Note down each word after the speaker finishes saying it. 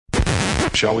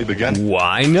Shall we begin?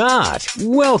 Why not?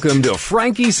 Welcome to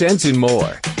Frankie Sense and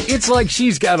More. It's like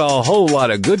she's got a whole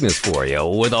lot of goodness for you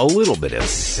with a little bit of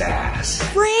sass.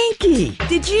 Frankie,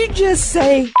 did you just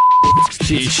say...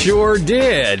 She sure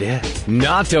did.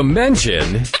 Not to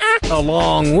mention,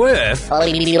 along with...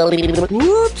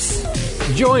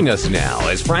 Whoops. Join us now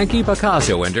as Frankie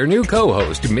Picasso and her new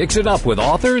co-host mix it up with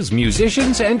authors,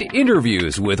 musicians, and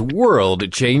interviews with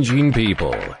world-changing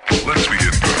people. Let's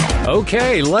begin now.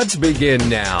 Okay, let's begin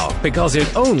now, because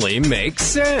it only makes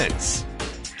sense.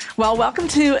 Well, welcome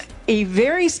to a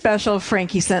very special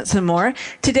Frankie Sense and More.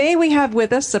 Today we have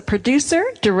with us a producer,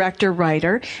 director,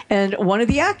 writer, and one of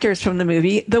the actors from the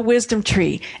movie The Wisdom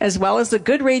Tree, as well as the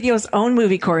Good Radio's own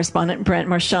movie correspondent, Brent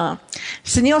Marchand.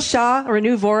 Sunil Shah,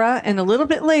 Renu Vora, and a little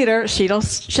bit later,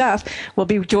 Sheetal Chef will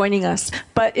be joining us.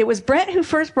 But it was Brent who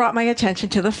first brought my attention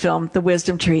to the film The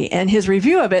Wisdom Tree, and his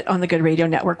review of it on the Good Radio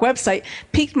Network website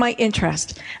piqued my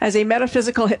interest. As a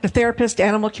metaphysical hypnotherapist,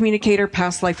 animal communicator,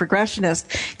 past life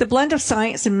regressionist, the blend of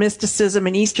science and mysticism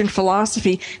and Eastern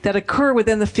philosophy that occur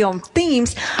within the film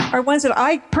themes are ones that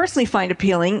I personally find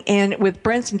appealing. And with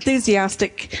Brent's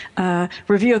enthusiastic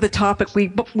review of the topic, we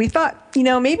thought,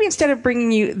 maybe instead of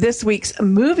bringing you this week's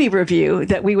movie review,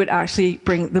 that we would actually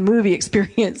bring the movie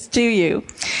experience to you.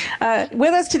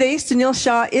 With us today, Sunil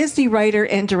Shah is the writer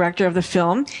and director of the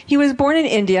film. He was born in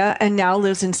India and now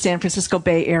lives in San Francisco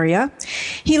Bay Area.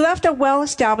 He left a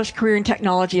well-established career in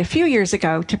technology a few years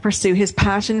ago to pursue his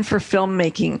passion for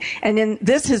filmmaking. And in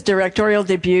this, his directorial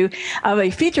debut of a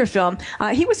feature film,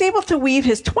 he was able to weave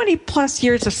his 20-plus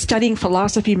years of studying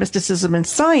philosophy, mysticism, and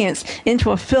science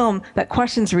into a film that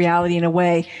questions reality in a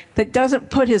way that doesn't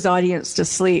put his audience to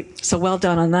sleep. So well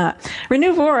done on that.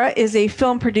 Renu Vora is a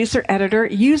film producer, editor,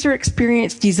 user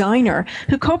experience designer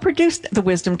who co-produced The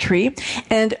Wisdom Tree,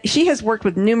 and she has worked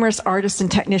with numerous artists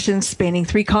and technicians spanning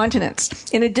 3 continents.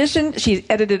 In addition, she's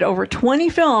edited over 20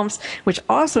 films, which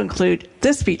also include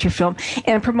this feature film,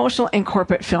 and promotional and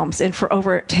corporate films. And for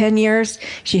over 10 years,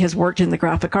 she has worked in the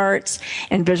graphic arts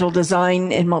and visual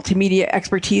design and multimedia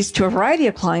expertise to a variety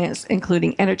of clients,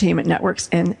 including entertainment networks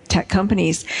and tech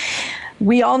companies.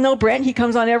 We all know Brent. He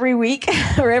comes on every week,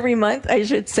 or every month, I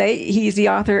should say. He's the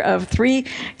author of three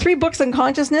books on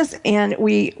consciousness, and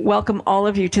we welcome all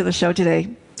of you to the show today.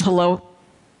 Hello.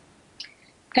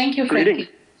 Thank you, Frankie.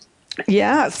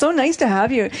 Yeah, so nice to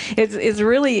have you. It's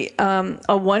really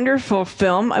a wonderful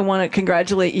film. I want to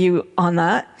congratulate you on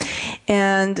that.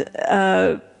 And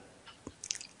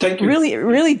thank you. Really,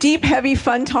 really deep, heavy,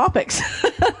 fun topics.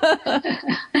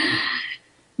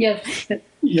 Yes.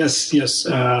 Yes.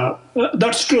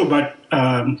 That's true, but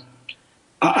I'm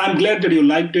glad that you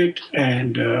liked it,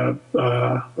 and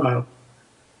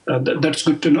that's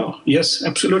good to know. Yes,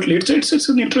 absolutely. It's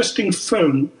an interesting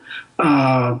film.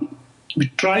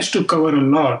 It tries to cover a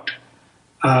lot.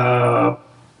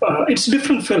 It's a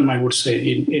different film, I would say,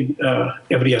 in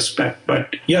every aspect.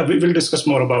 But yeah, we will discuss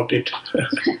more about it.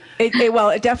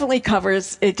 It definitely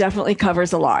covers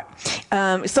a lot.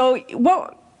 So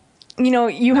what?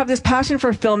 You have this passion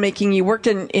for filmmaking. You worked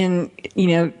in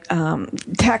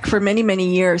tech for many,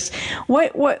 many years.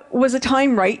 What was the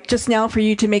time right just now for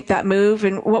you to make that move,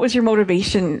 and what was your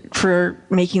motivation for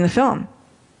making the film?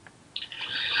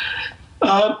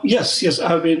 Yes.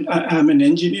 I'm an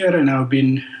engineer, and I've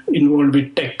been involved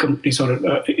with tech companies or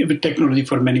with technology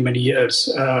for many, many years.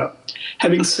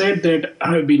 Having said that,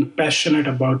 I've been passionate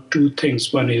about 2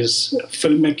 things. One is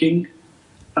filmmaking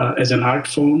as an art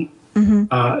form.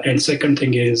 Mm-hmm. And second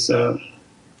thing is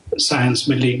science,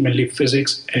 mainly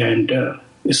physics, and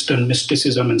Eastern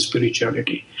mysticism and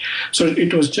spirituality. So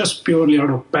it was just purely out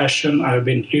of passion. I've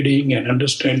been reading and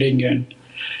understanding and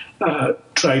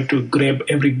try to grab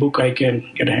every book I can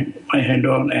get my hand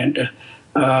on. And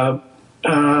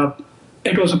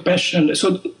it was a passion.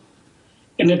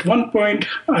 And at one point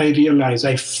I realized,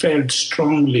 I felt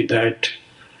strongly that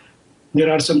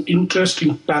there are some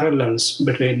interesting parallels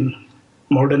between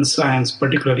modern science,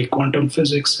 particularly quantum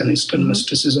physics and Eastern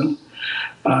mysticism.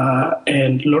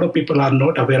 And a lot of people are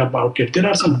not aware about it. There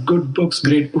are some good books,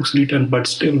 great books written, but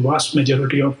still vast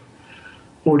majority of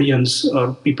audience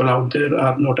or people out there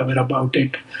are not aware about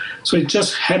it. So it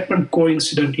just happened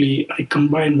coincidentally. I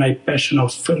combined my passion of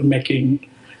filmmaking,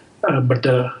 but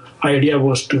the idea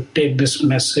was to take this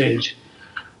message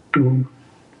to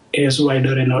as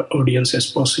wider an audience as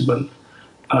possible.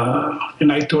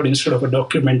 And I thought instead of a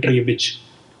documentary, which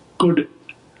could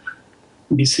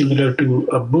be similar to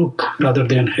a book rather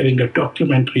than having a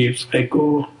documentary, if I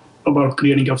go about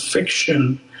creating a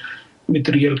fiction with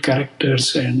real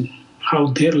characters and how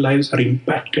their lives are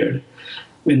impacted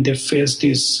when they face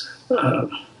these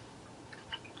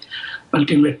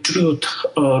ultimate truth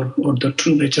or the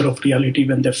true nature of reality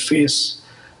when they face.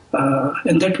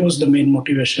 And that was the main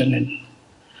motivation. And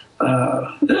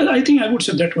I think I would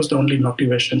say that was the only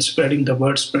motivation, spreading the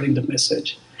word, spreading the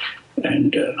message.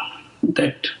 And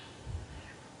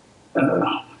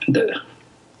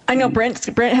I know Brent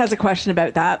has a question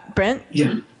about that. Brent?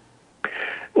 Yeah.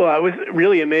 Well, I was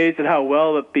really amazed at how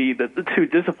well that the two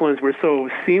disciplines were so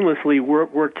seamlessly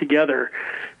work together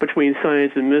between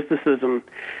science and mysticism,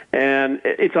 and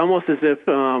it's almost as if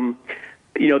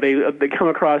they come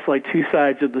across like two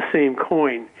sides of the same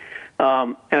coin.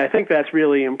 And I think that's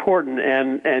really important,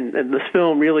 and this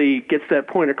film really gets that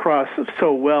point across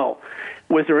so well.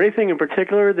 Was there anything in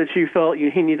particular that you felt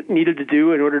you needed to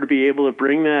do in order to be able to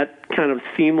bring that kind of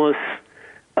seamless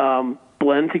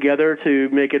blend together to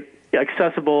make it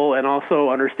accessible and also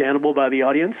understandable by the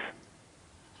audience?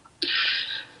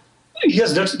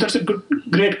 Yes, that's a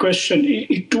great question.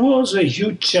 It was a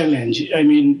huge challenge. I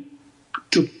mean,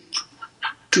 to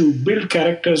build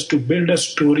characters, to build a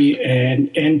story,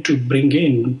 and to bring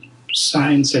in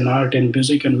science and art and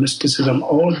music and mysticism,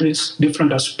 all these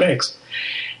different aspects,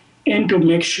 and to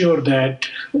make sure that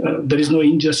there is no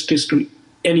injustice to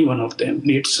any one of them,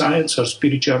 be it science or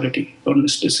spirituality or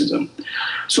mysticism.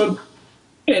 So,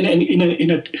 and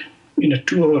in a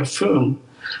 2-hour film,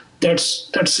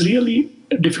 that's really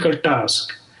a difficult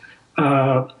task.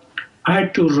 I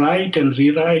had to write and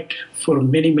rewrite for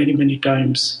many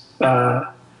times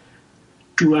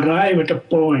to arrive at a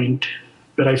point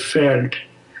where I felt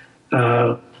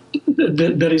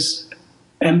there is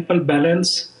ample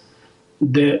balance.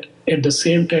 At the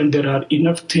same time, there are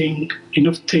enough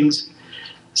things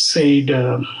said.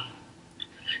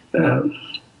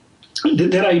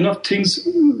 There are enough things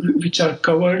which are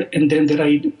covered, and then there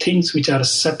are things which are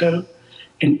subtle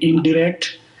and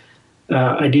indirect.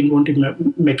 I didn't want to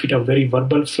make it a very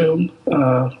verbal film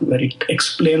where it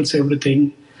explains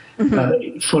everything.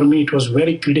 Mm-hmm. For me, it was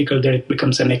very critical that it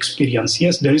becomes an experience.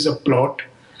 Yes, there is a plot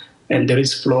and there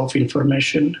is flow of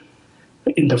information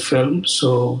in the film,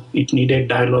 so it needed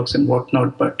dialogues and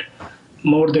whatnot, but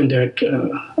more than that,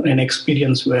 an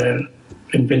experience where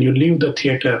when you leave the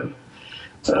theater,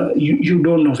 you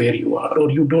don't know where you are, or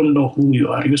you don't know who you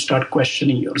are. You start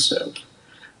questioning yourself.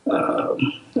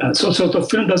 So the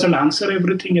film doesn't answer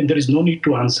everything, and there is no need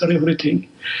to answer everything.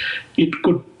 It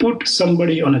could put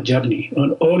somebody on a journey,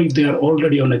 or if they are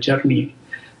already on a journey,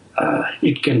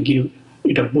 it can give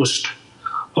it a boost.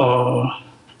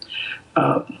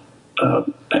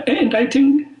 And I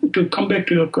think, to come back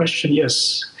to your question,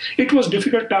 yes, it was a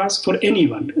difficult task for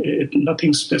anyone.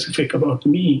 Nothing specific about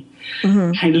me.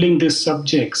 Mm-hmm. Handling these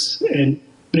subjects and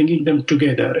bringing them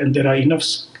together. And there are enough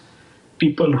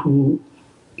people who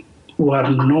are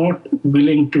not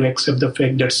willing to accept the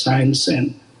fact that science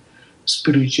and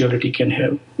spirituality can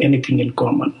have anything in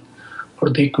common. Or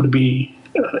they could be,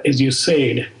 as you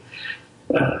said,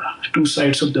 two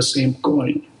sides of the same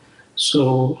coin.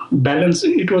 So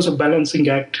it was a balancing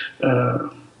act.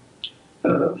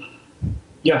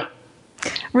 Yeah.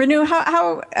 Renu,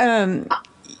 how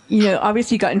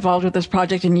obviously you got involved with this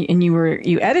project and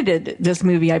you edited this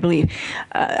movie, I believe.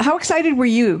 How excited were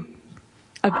you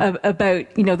about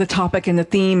the topic and the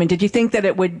theme, and did you think that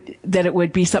it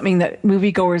would be something that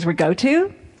moviegoers would go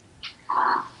to?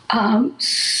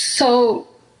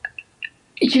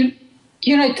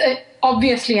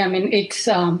 Obviously, I mean, it's.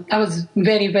 I was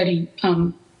very, very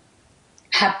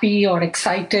happy or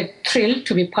excited, thrilled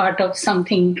to be part of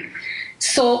something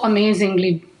so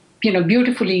amazingly,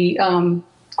 beautifully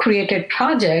created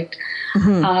project.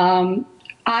 Mm-hmm.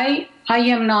 I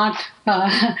am not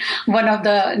one of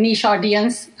the niche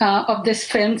audience of this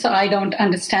film, so I don't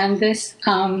understand this.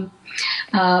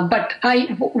 But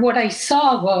what I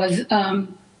saw was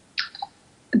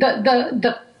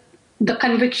the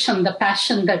conviction, the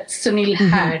passion that Sunil mm-hmm.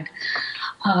 had.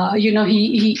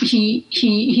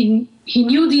 He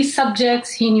knew these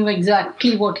subjects. He knew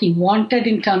exactly what he wanted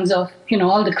in terms of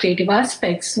all the creative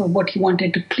aspects of what he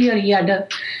wanted to clear. He had a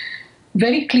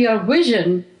very clear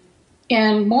vision,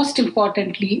 and most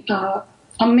importantly,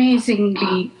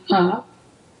 amazingly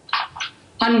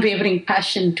unwavering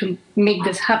passion to make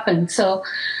this happen. So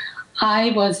I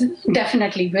was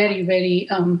definitely very, very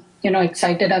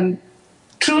excited. I'm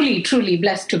truly, truly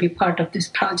blessed to be part of this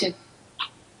project.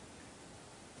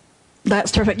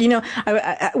 That's terrific.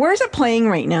 Where is it playing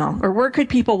right now, or where could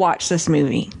people watch this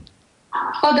movie?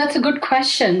 Oh, that's a good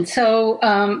question. So,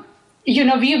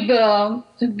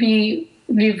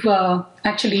 we've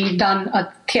actually done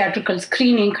a theatrical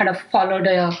screening, kind of followed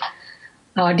a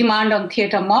demand on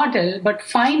theater model, but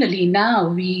finally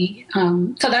now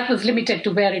so that was limited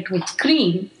to where it would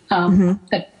screen. Mm-hmm.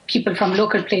 That people from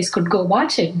local place could go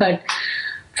watch it. But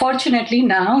fortunately,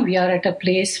 now we are at a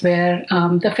place where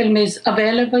the film is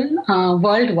available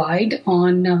worldwide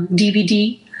on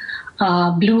DVD,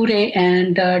 Blu-ray,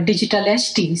 and digital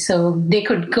HD. So they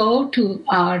could go to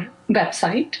our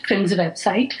website, Film's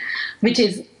website, which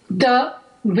is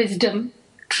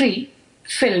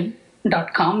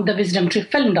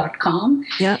thewisdomtreefilm.com,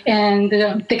 Yeah. and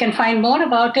they can find more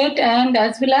about it, and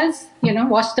as well as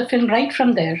watch the film right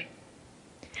from there.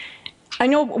 I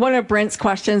know one of Brent's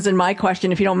questions and my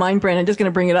question, if you don't mind, Brent, I'm just going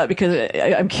to bring it up because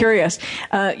I'm curious.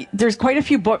 There's quite a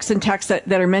few books and texts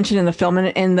that are mentioned in the film,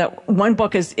 and that one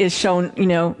book is shown,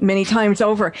 many times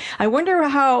over. I wonder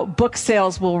how book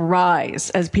sales will rise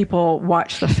as people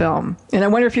watch the film. And I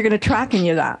wonder if you're going to track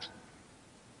any of that.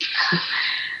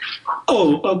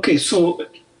 Oh, okay. So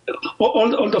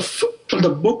all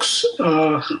the books,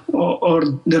 or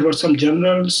there were some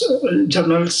journals in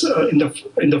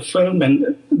the film,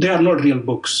 and they are not real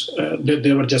books.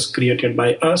 They were just created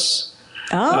by us.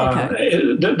 Oh,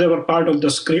 okay. They were part of the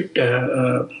script.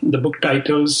 The book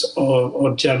titles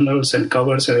or journals and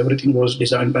covers and everything was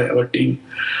designed by our team.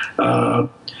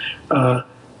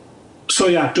 So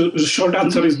yeah, the short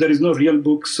answer is there is no real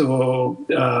book. So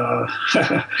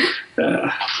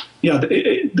yeah,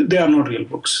 they are not real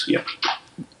books. Yeah.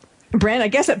 Brent, I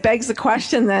guess it begs the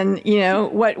question then,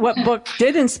 what book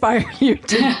did inspire you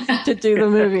to do the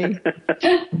movie?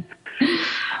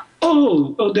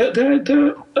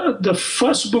 The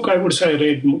first book I would say I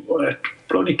read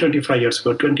probably 25 years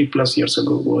ago, 20 plus years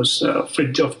ago, was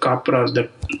Fritjof Capra's The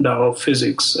Tao of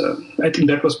Physics. I think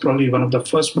that was probably one of the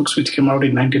first books which came out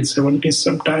in 1970s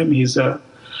sometime. He's a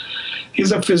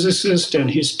physicist,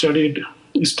 and he studied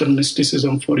Eastern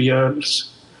mysticism for years.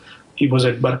 He was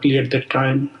at Berkeley at that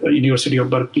time, University of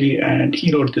Berkeley, and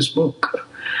he wrote this book.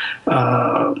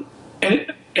 And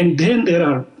then there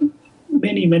are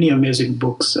many, many amazing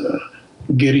books.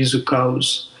 Gary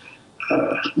Zukau's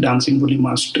Dancing Woolly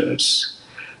Masters,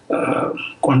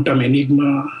 Quantum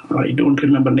Enigma. I don't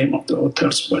remember the name of the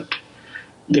authors, but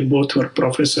they both were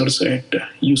professors at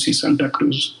UC Santa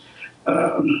Cruz.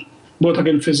 Both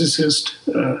again physicists.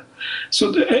 And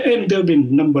there have been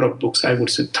a number of books, I would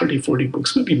say 30, 40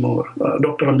 books, maybe more.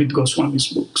 Dr. Amit Goswami's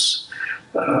books.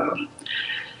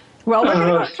 Well, we're going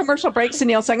to go to commercial break,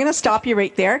 Sunil, so I'm going to stop you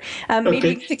right there. Maybe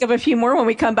we can think of a few more when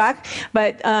we come back.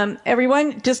 But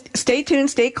everyone, just stay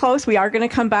tuned, stay close. We are going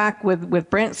to come back with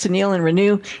Brent, Sunil, and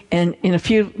Renu. And in a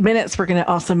few minutes, we're going to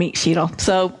also meet Sheetal.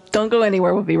 So don't go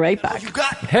anywhere. We'll be right back.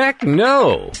 Heck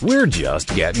no. We're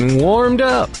just getting warmed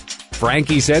up.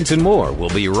 Frankie Sense and More will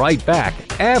be right back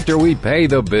after we pay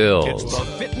the bills. It's the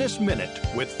Fitness Minute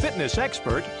with fitness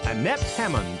expert Annette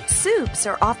Hammond. Soups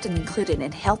are often included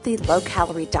in healthy,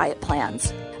 low-calorie diet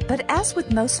plans. But as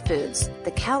with most foods,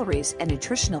 the calories and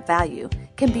nutritional value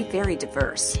can be very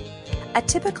diverse. A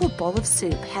typical bowl of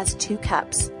soup has 2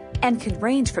 cups and can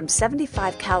range from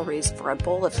 75 calories for a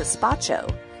bowl of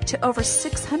gazpacho to over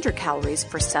 600 calories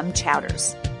for some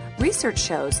chowders. Research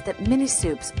shows that many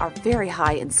soups are very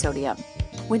high in sodium.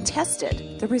 When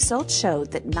tested, the results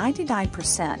showed that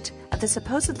 99% of the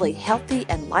supposedly healthy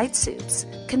and light soups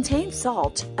contain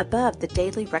salt above the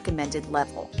daily recommended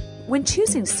level. When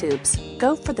choosing soups,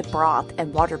 go for the broth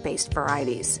and water-based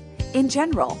varieties. In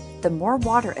general, the more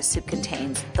water a soup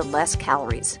contains, the less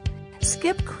calories.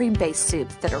 Skip cream-based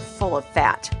soups that are full of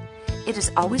fat. It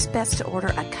is always best to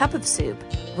order a cup of soup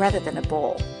rather than a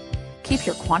bowl. Keep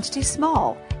your quantity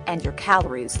small and your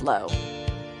calories low.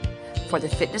 For the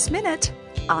Fitness Minute,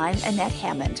 I'm Annette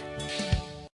Hammond.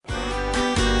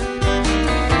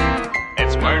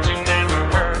 It's words you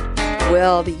never heard.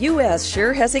 Well, the U.S.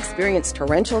 sure has experienced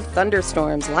torrential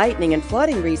thunderstorms, lightning, and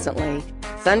flooding recently.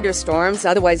 Thunderstorms,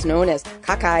 otherwise known as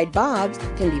cockeyed bobs,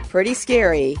 can be pretty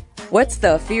scary. What's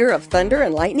the fear of thunder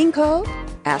and lightning called?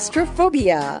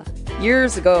 Astrophobia.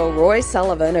 Years ago, Roy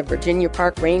Sullivan, a Virginia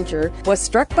Park ranger, was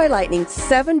struck by lightning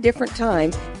 7 different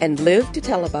times and lived to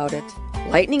tell about it.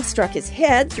 Lightning struck his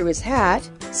head through his hat,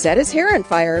 set his hair on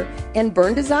fire, and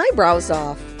burned his eyebrows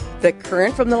off. The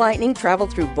current from the lightning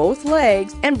traveled through both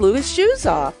legs and blew his shoes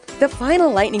off. The final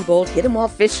lightning bolt hit him while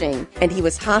fishing, and he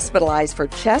was hospitalized for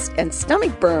chest and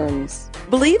stomach burns.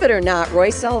 Believe it or not, Roy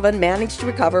Sullivan managed to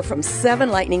recover from 7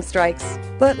 lightning strikes,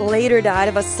 but later died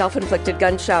of a self-inflicted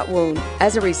gunshot wound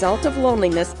as a result of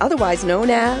loneliness, otherwise known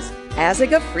as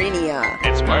azygophrenia.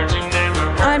 It's words you never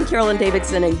heard. I'm Carolyn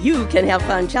Davidson, and you can have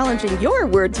fun challenging your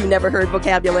words you never heard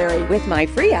vocabulary with my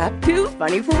free app, Too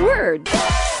Funny for Words.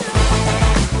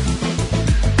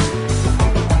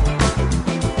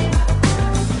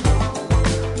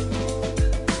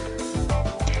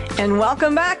 And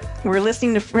welcome back We're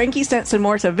listening to Frankie Sense and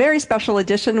More. It's a very special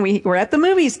edition. We're at the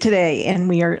movies today, and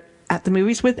we are at the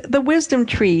movies with The Wisdom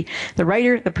Tree, the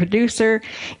writer, the producer,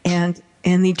 and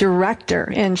the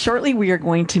director. And shortly we are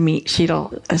going to meet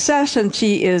Sheetal Asesh, and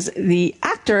she is the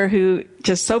actor who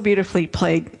just so beautifully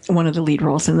played one of the lead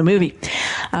roles in the movie.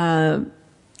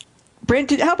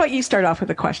 Brent, how about you start off with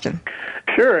a question?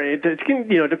 Sure.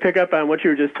 To pick up on what you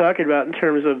were just talking about in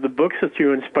terms of the books that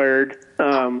you inspired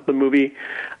the movie,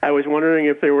 I was wondering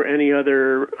if there were any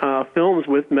other films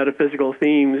with metaphysical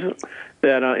themes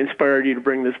that inspired you to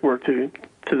bring this work to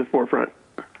the forefront.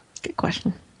 Good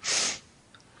question.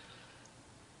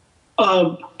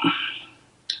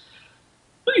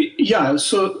 Yeah,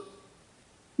 so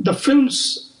the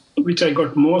films which I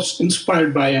got most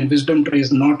inspired by, and Wisdom Tree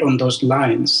is not on those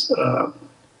lines,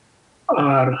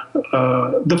 are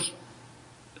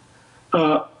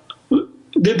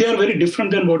they are very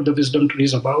different than what the Wisdom Tree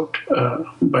is about.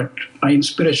 But my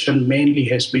inspiration mainly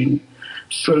has been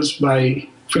films by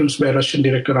Russian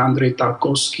director Andrei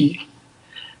Tarkovsky.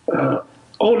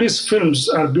 All his films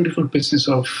are beautiful pieces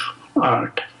of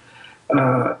art,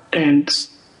 and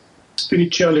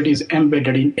spirituality is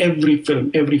embedded in every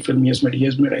film. Every film he has made. He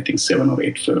has made, I think, 7 or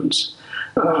 8 films.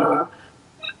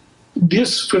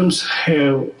 These films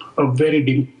have a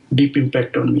very deep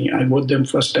impact on me. I watched them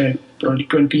first time probably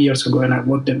 20 years ago, and I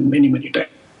watched them many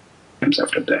times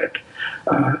after that.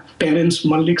 Terrence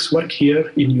Malick's work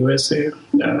here in USA,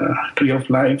 Tree of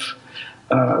Life,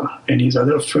 and his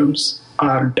other films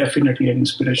are definitely an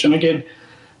inspiration. Again,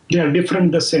 they are different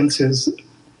in the senses.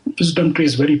 Wisdom Tree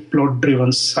is very plot-driven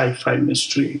sci-fi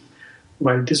mystery,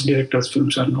 while this director's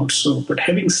films are not so. But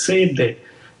having said that,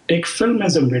 take film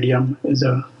as a medium, as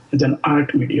an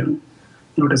art medium,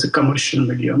 not as a commercial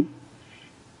medium,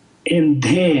 and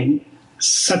then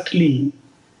subtly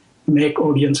make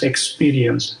audience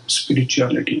experience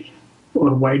spirituality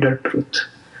or wider truth,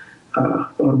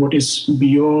 or what is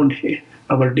beyond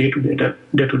our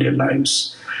day-to-day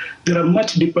lives. There are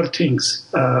much deeper things.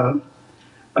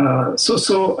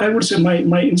 So I would say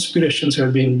my inspirations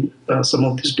have been some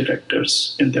of these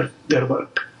directors and their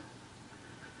work.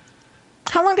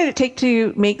 How long did it take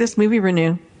to make this movie,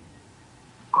 Renu?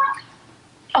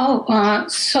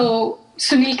 So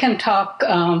Sunil can talk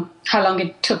how long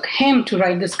it took him to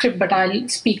write the script, but I'll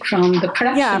speak from the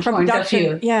production point of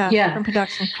view. Yeah, from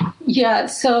production. Yeah,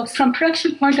 so from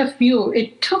production point of view,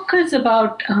 it took us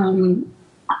about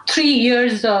 3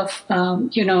 years of, from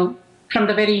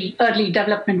the very early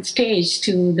development stage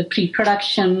to the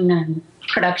pre-production and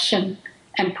production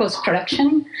and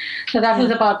post-production. So that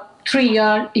was about 3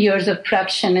 years of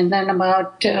production, and then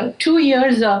about 2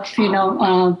 years of,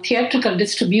 theatrical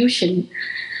distribution.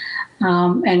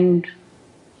 And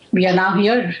we are now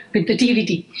here with the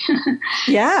DVD.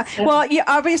 Yeah. Well,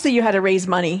 obviously you had to raise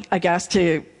money, I guess,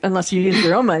 unless you used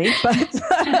your own money. But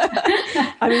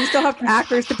I mean, you still have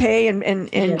actors to pay, and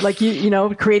yes. Like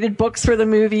you created books for the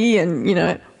movie, and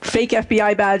fake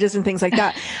FBI badges and things like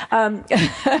that.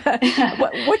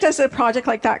 What does a project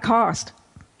like that cost?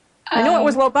 I know it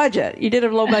was low budget. You did a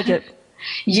low budget.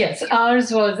 Yes,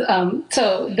 ours was,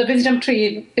 so the Wisdom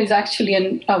Tree is actually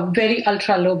a very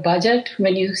ultra low budget.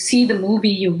 When you see the movie,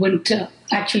 you wouldn't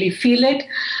actually feel it,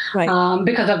 right.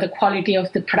 Because of the quality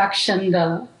of the production,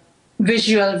 the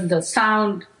visuals, the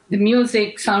sound, the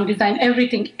music, sound design,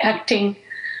 everything, acting,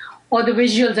 or the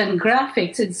visuals and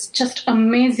graphics. It's just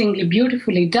amazingly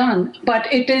beautifully done,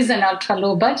 but it is an ultra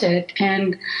low budget.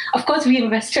 And of course we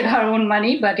invested our own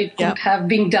money, but it couldn't have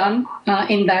been done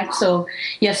in that. So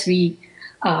yes, we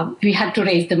had to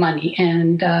raise the money,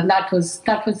 and that was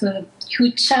a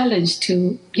huge challenge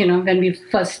to, when we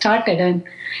first started, and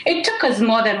it took us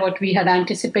more than what we had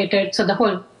anticipated. So the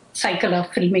whole cycle of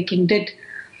filmmaking did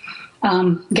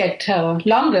get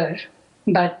longer,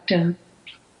 but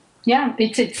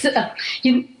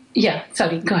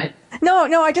sorry, go ahead.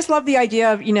 No, I just love the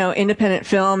idea of, independent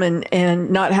film and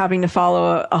not having to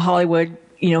follow a Hollywood,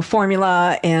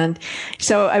 formula. And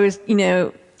so I was,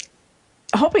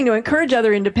 hoping to encourage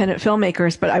other independent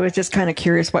filmmakers, but I was just kind of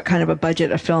curious what kind of a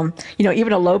budget a film,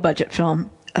 even a low budget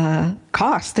film,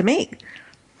 costs to make.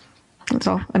 That's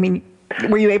all. I mean,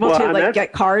 were you able to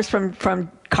get cars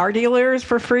from car dealers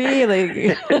for free?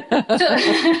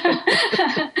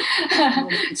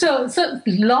 So a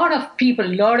lot of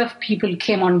people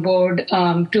came on board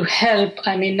to help.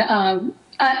 I mean,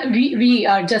 we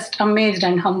are just amazed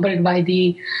and humbled by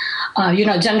the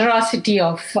generosity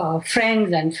of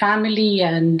friends and family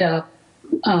and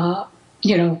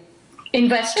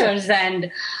investors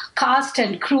and cast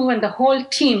and crew and the whole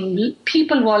team,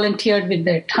 people volunteered with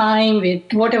their time, with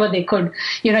whatever they could.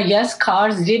 Yes,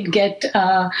 cars did get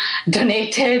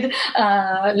donated.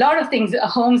 A lot of things,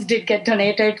 homes did get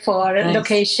donated for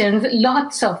locations,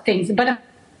 lots of things. But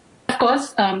of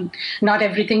course, not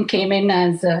everything came in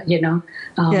as,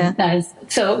 as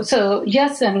so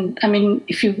yes. And I mean,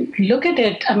 if you look at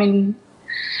it, I mean,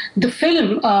 the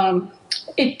film,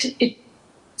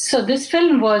 so this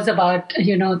film was about,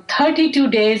 32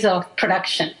 days of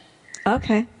production.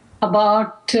 Okay.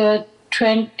 About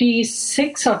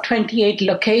 26 or 28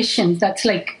 locations. That's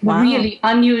like really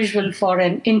unusual for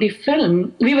an indie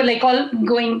film. We were like all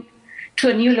going to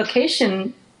a new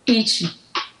location each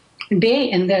day,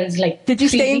 and there's like. Did you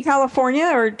stay in California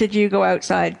or did you go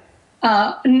outside?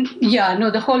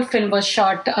 The whole film was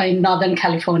shot in Northern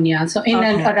California. So in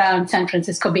and around San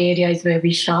Francisco Bay Area is where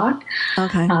we shot.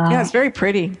 Okay. Yeah, it's very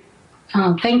pretty.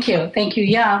 Thank you.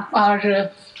 Yeah. Our,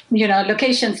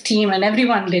 locations team and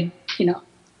everyone did,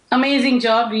 amazing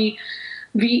job.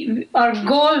 Our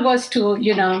goal was to,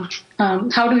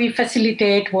 how do we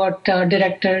facilitate what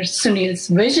director Sunil's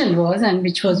vision was, and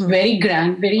which was very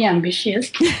grand, very ambitious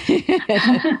for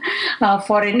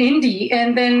an indie.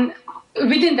 And then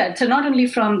within that, so not only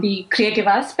from the creative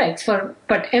aspects,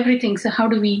 but everything. So how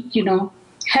do we,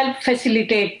 help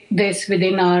facilitate this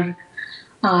within our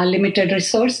limited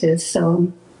resources?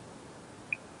 So,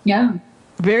 yeah.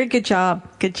 Very good job.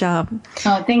 Good job.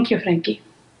 Thank you, Frankie.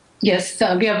 Yes,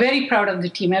 we are very proud of the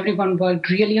team. Everyone worked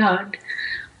really hard,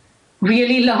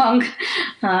 really long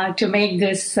to make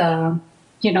this,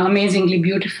 amazingly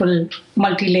beautiful,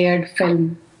 multi-layered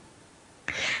film.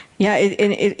 Yeah,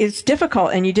 it's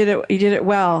difficult, and you did it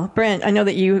well. Brent, I know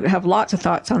that you have lots of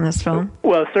thoughts on this film.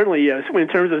 Well, certainly, yes. In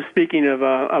terms of speaking of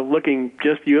looking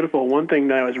just beautiful, one thing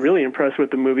that I was really impressed with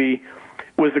the movie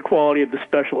was the quality of the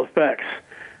special effects.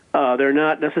 They're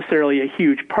not necessarily a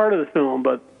huge part of the film,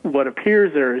 but what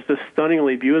appears there is just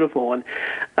stunningly beautiful. And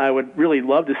I would really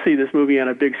love to see this movie on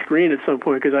a big screen at some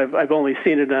point, because I've only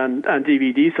seen it on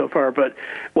DVD so far. But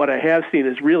what I have seen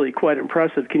is really quite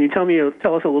impressive. Can you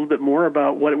tell us a little bit more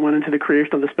about what went into the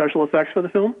creation of the special effects for the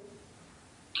film?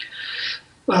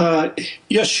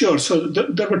 Yeah, sure. So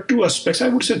there were two aspects. I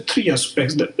would say three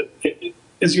aspects.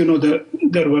 As you know,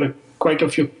 there were quite a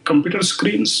few computer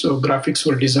screens, so graphics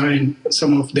were designed.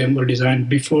 Some of them were designed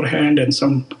beforehand, and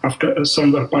some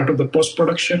were part of the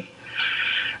post-production.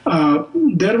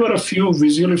 There were a few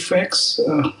visual effects,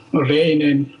 rain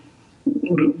and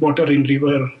water in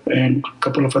river, and a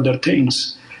couple of other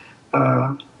things.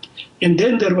 And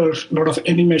then there were a lot of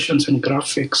animations and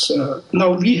graphics.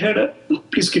 Now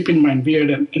please keep in mind, we had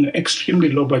an extremely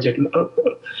low budget.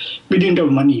 We didn't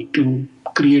have money to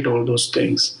create all those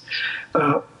things.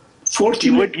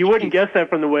 You wouldn't guess that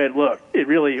from the way it looked. It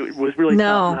was really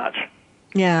top notch.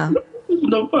 Yeah.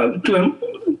 No,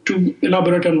 to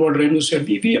elaborate on what Renu said,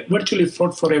 we virtually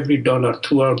fought for every dollar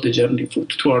throughout the journey,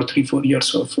 throughout 3-4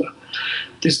 years of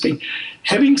this thing.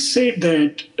 Having said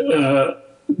that,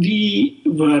 we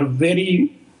were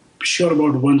very sure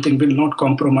about one thing: will not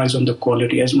compromise on the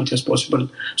quality as much as possible.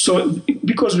 So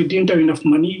because we didn't have enough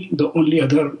money, the only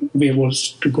other way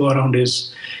was to go around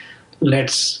is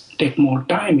let's take more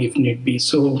time if need be.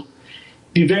 So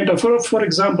we went, for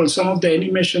example, some of the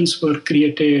animations were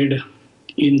created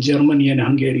in Germany and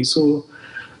Hungary. So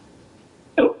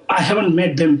I haven't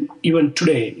met them even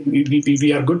today.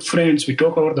 We are good friends. We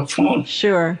talk over the phone.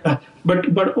 Sure.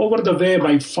 But over the web,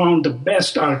 I found the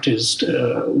best artists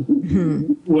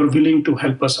who were willing to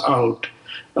help us out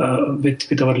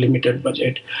with our limited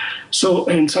budget. So,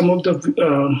 and some of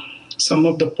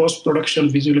the post-production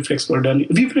visual effects were done.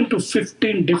 We went to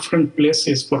 15 different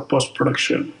places for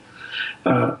post-production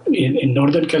in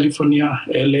Northern California,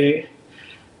 LA,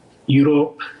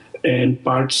 Europe, and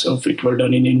parts of it were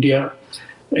done in India.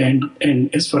 And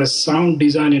as far as sound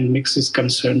design and mix is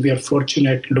concerned, we are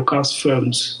fortunate.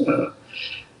 Lucasfilms,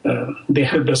 they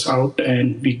helped us out,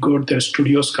 and we got their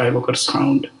Studio Skywalker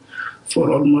sound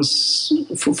for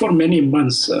many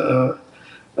months.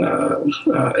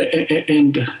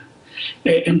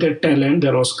 And their talent,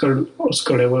 their Oscar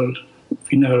level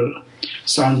winner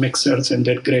sound mixers, and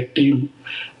that great team.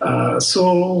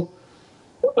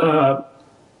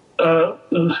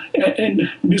 And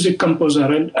music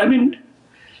composer, and I mean,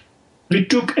 we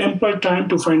took ample time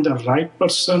to find the right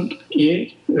person.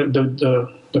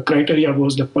 The criteria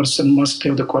was the person must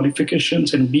have the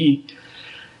qualifications, and B,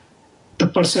 the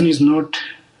person is not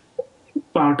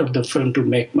part of the film to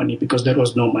make money, because there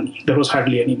was no money. There was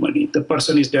hardly any money. The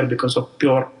person is there because of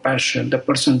pure passion. The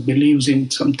person believes in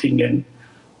something and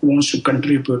wants to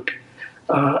contribute.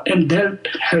 And that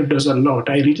helped us a lot.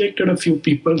 I rejected a few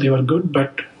people. They were good,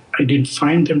 but I didn't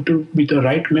find them to be the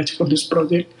right match for this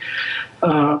project.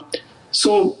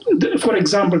 For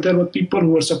example, there were people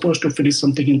who were supposed to finish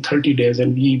something in 30 days,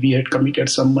 and we had committed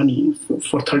some money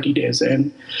for 30 days.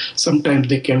 And sometimes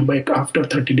they came back after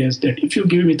 30 days that if you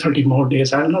give me 30 more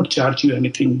days, I'll not charge you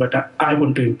anything, but I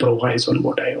want to improvise on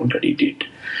what I already did.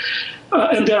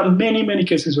 And there are many, many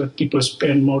cases where people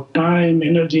spend more time,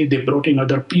 energy. They brought in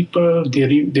other people.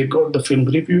 They got the film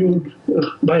reviewed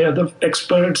by other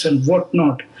experts and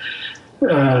whatnot.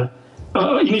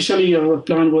 Initially, our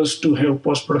plan was to have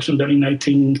post-production done in, I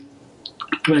think,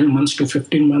 12 months to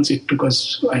 15 months. It took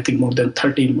us, I think, more than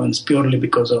 13 months purely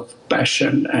because of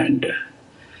passion and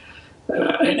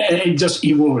it just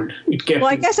evolved. It kept. Well,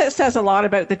 I guess it says a lot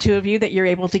about the two of you that you're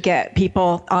able to get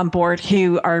people on board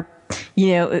who are,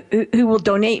 who will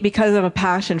donate because of a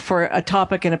passion for a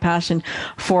topic and a passion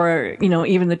for,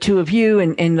 even the two of you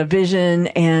and the vision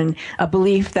and a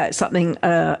belief that something,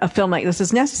 a film like this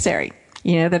is necessary.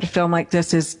 That a film like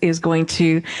this is going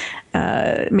to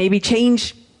maybe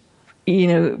change,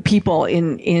 people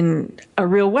in a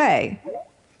real way.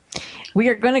 We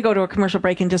are going to go to a commercial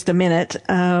break in just a minute,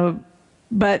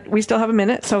 but we still have a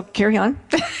minute, so carry on.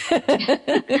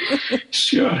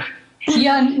 Sure.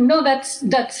 Yeah, no,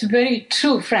 that's very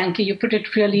true, Frankie. You put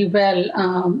it really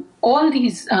well. All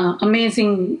these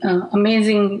amazingly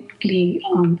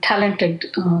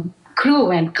talented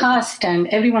crew and cast and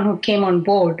everyone who came on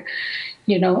board,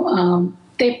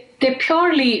 they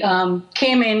purely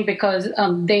came in because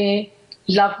they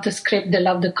loved the script, they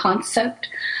loved the concept,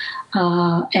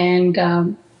 and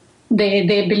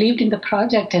they believed in the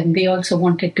project, and they also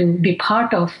wanted to be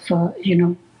part of,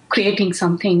 creating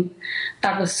something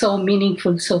that was so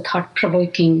meaningful, so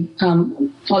thought-provoking.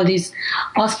 All these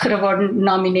Oscar Award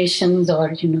nominations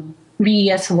or,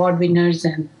 VES Award winners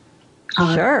and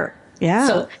sure. Yeah.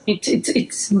 So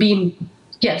it's been,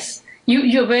 yes,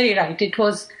 you're very right. It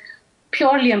was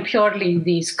purely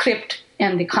the script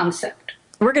and the concept.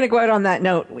 We're going to go out on that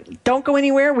note. Don't go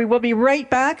anywhere. We will be right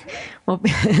back.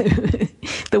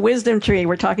 The Wisdom Tree.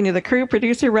 We're talking to the crew,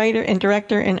 producer, writer, and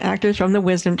director, and actors from the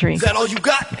Wisdom Tree. Is that all you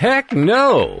got? Heck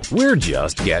no. We're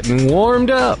just getting warmed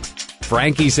up.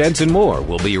 Frankie Sense and More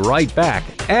will be right back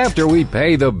after we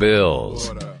pay the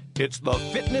bills. It's the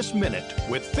Fitness Minute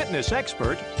with fitness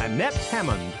expert Annette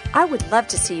Hammond. I would love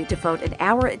to see you devote an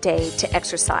hour a day to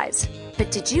exercise.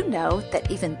 But did you know that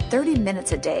even 30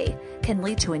 minutes a day can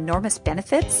lead to enormous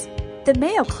benefits? The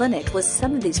Mayo Clinic lists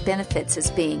some of these benefits as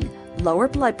being lower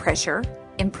blood pressure,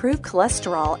 improved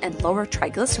cholesterol and lower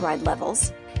triglyceride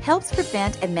levels, helps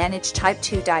prevent and manage type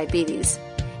 2 diabetes,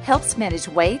 helps manage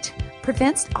weight,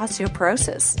 prevents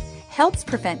osteoporosis, helps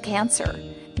prevent cancer,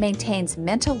 maintains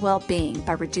mental well-being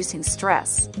by reducing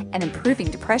stress and improving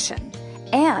depression,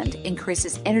 and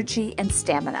increases energy and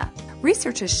stamina.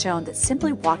 Research has shown that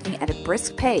simply walking at a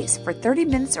brisk pace for 30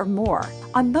 minutes or more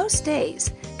on most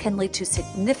days can lead to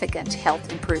significant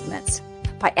health improvements.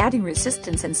 By adding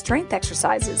resistance and strength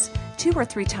exercises 2 or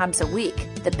 3 times a week,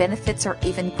 the benefits are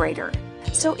even greater.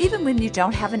 So even when you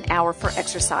don't have an hour for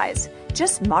exercise,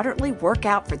 just moderately work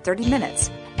out for 30 minutes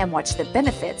and watch the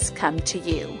benefits come to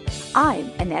you.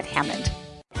 I'm Annette Hammond.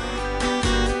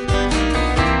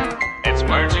 It's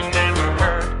words you never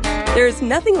heard. There's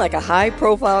nothing like a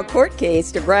high-profile court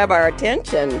case to grab our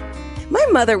attention. My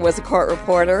mother was a court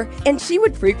reporter, and she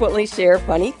would frequently share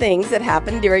funny things that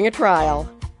happened during a trial.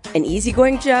 An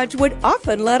easygoing judge would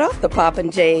often let off the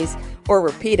popinjays, or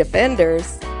repeat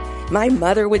offenders. My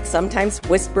mother would sometimes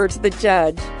whisper to the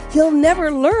judge, "He'll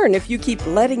never learn if you keep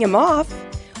letting him off."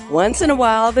 Once in a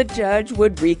while, the judge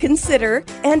would reconsider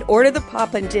and order the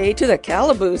popinjay to the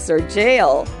calaboose or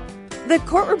jail. The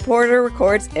court reporter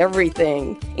records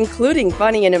everything, including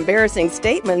funny and embarrassing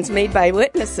statements made by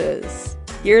witnesses.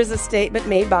 Here's a statement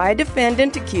made by a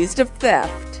defendant accused of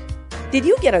theft. "Did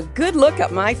you get a good look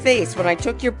at my face when I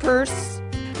took your purse?"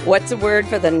 What's a word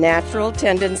for the natural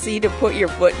tendency to put your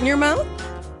foot in your mouth?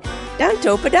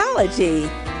 Dontopodology.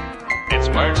 It's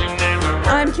words you never heard.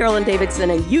 I'm Carolyn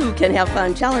Davidson, and you can have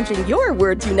fun challenging your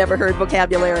words you never heard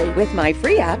vocabulary with my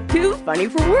free app, Too Funny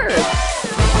for Words.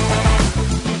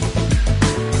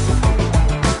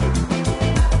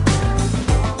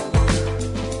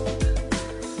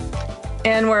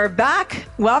 And we're back.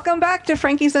 Welcome back to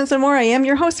Frankie Sense and More. I am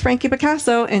your host, Frankie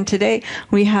Picasso, and today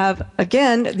we have,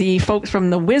 again, the folks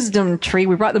from the Wisdom Tree.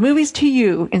 We brought the movies to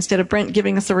you. Instead of Brent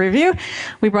giving us a review,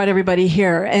 we brought everybody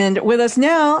here. And with us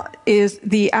now is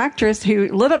the actress who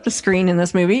lit up the screen in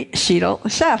this movie, Sheetal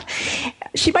Chef.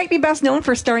 She might be best known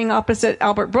for starring opposite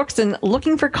Albert Brooks in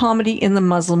Looking for Comedy in the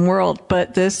Muslim World,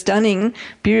 but this stunning,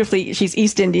 beautifully, she's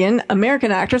East Indian,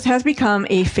 American actress has become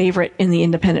a favorite in the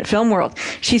independent film world.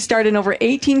 She starred in over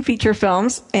 18 feature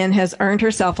films and has earned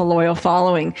herself a loyal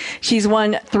following. She's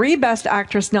won 3 Best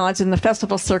Actress nods in the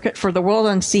festival circuit for The World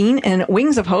Unseen and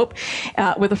Wings of Hope,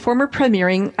 with a former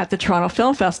premiering at the Toronto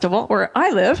Film Festival, where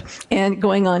I live, and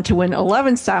going on to win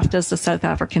 11 SAFTAs, the South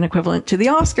African equivalent to the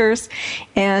Oscars.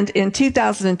 And in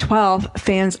 2012,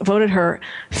 fans voted her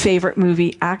favorite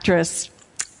movie actress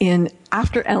in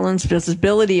After Ellen's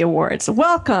Visibility Awards.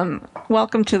 Welcome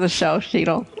to the show,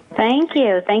 Sheetal. Thank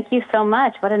you so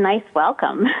much. What a nice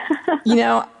welcome.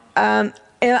 And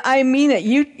I mean it.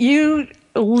 You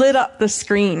lit up the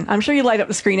screen. I'm sure you light up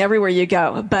the screen everywhere you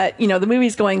go, but the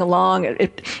movie's going along.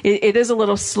 It is a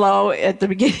little slow at the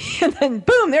beginning, and then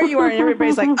boom, there you are, and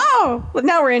everybody's like, oh,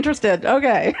 now we're interested.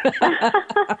 Okay.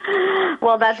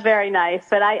 Well, that's very nice,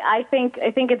 but I think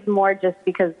it's more just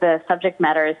because the subject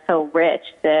matter is so rich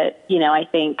that I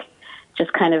think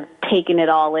just kind of taking it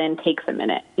all in takes a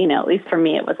minute. At least for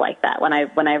me, it was like that when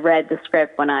I read the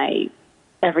script,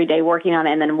 every day working on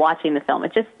it and then watching the film.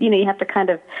 It's just, you have to kind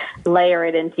of layer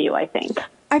it into you, I think.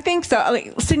 I think so.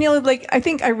 Sunila, I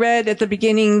think I read at the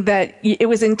beginning that it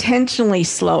was intentionally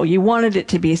slow. You wanted it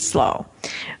to be slow.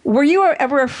 Were you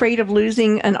ever afraid of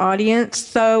losing an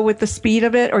audience, though, with the speed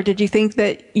of it? Or did you think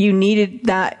that you needed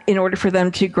that in order for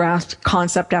them to grasp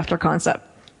concept after concept?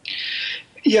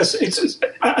 Yes,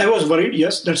 I was worried.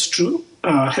 Yes, that's true.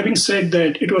 Having said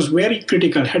that, it was very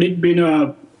critical. Had it been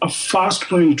a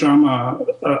fast-moving drama,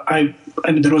 I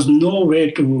mean, there was no way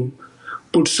to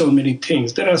put so many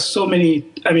things. There are so many.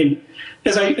 I mean,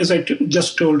 as I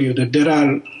just told you, that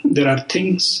there are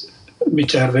things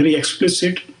which are very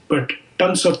explicit, but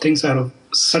tons of things are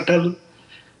subtle,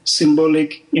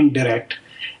 symbolic, indirect,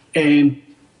 and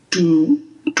to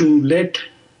let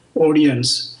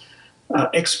audience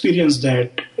experience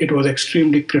that, it was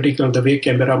extremely critical, the way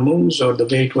camera moves or the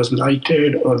way it was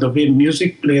lighted or the way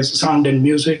music plays, sound and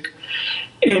music,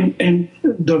 and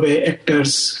the way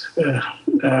actors,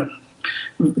 the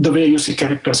way you see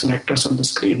characters and actors on the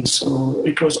screen. So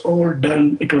it was all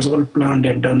done, it was all planned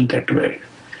and done that way.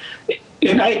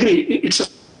 And I agree, it's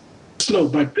slow,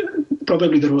 but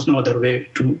probably there was no other way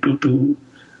to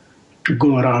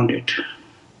go around it.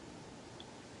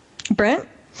 Brent?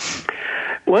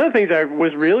 One of the things I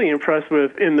was really impressed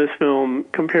with in this film,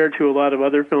 compared to a lot of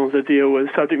other films that deal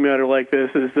with subject matter like this,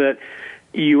 is that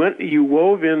you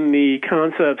wove in the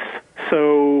concepts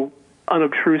so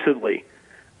unobtrusively.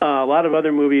 A lot of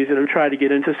other movies that have tried to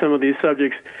get into some of these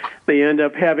subjects, they end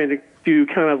up having to do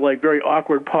kind of like very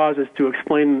awkward pauses to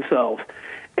explain themselves.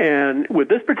 And with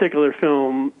this particular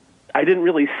film, I didn't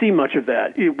really see much of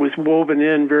that. It was woven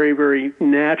in very, very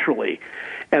naturally.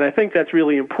 And I think that's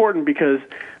really important because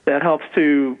that helps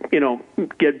to,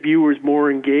 get viewers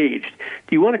more engaged.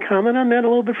 Do you want to comment on that a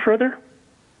little bit further?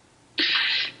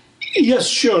 Yes,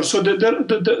 sure. So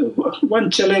the one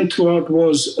challenge throughout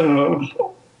was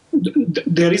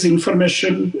there is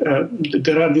information,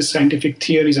 there are these scientific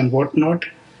theories and whatnot,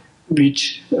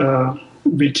 which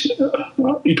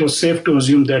it was safe to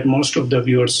assume that most of the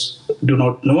viewers do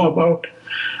not know about.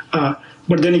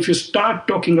 But then if you start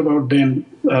talking about them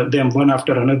one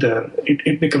after another,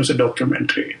 it becomes a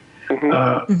documentary.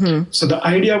 So the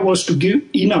idea was to give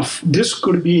enough. This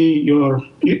could be your,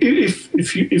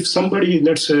 if somebody,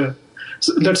 let's say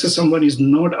someone is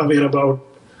not aware about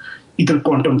either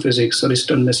quantum physics or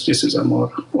Eastern mysticism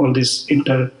or all these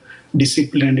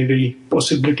interdisciplinary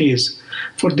possibilities.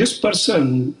 For this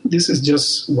person, this is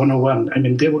just 101. I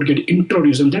mean, they would get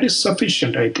introduced, and that is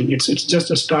sufficient, I think. It's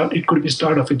just a start. It could be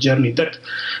start of a journey.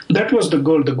 That was the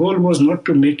goal. The goal was not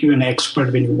to make you an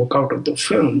expert when you walk out of the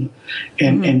film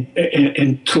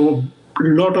and throw a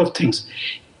lot of things.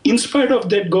 In spite of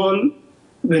that goal,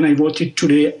 when I watch it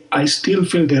today, I still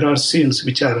feel there are scenes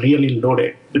which are really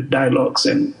loaded with dialogues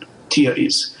and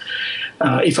theories.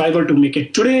 If I were to make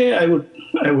it today, I would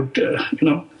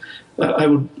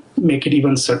make it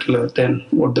even subtler than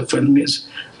what the film is.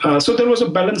 So there was a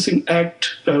balancing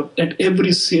act at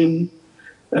every scene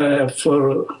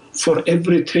for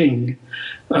everything.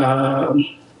 And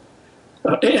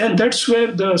that's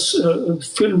where the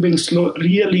film being slow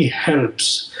really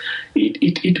helps.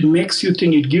 It makes you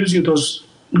think, it gives you those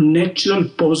natural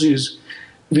pauses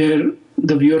where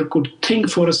the viewer could think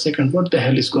for a second, what the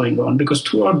hell is going on? Because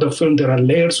throughout the film, there are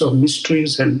layers of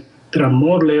mysteries, and there are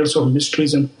more layers of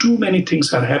mysteries, and too many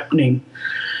things are happening.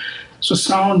 So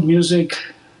sound, music,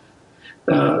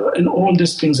 and all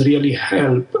these things really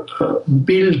help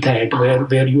build that,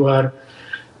 where you are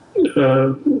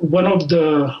one of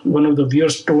the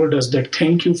viewers told us that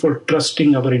thank you for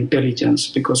trusting our intelligence,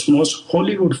 because most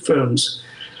Hollywood films,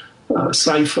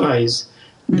 sci-fis,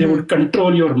 they would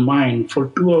control your mind for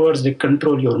 2 hours. They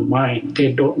control your mind.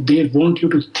 They want you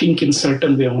to think in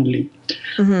certain way only.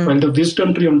 While the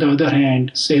wisdom tree, on the other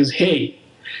hand, says, hey,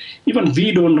 even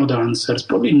we don't know the answers.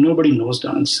 Probably nobody knows the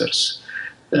answers.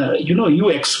 You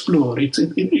explore.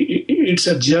 It's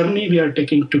a journey we are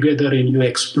taking together, and you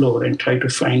explore and try to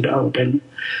find out. And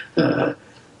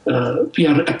we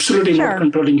are absolutely not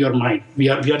controlling your mind. We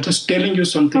are just telling you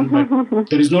something, but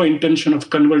there is no intention of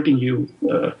converting you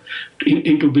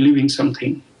into believing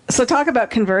something. So talk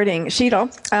about converting,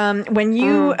 Sheetal.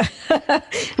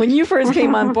 When you first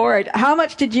came on board, how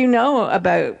much did you know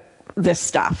about this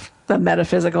stuff, the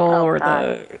metaphysical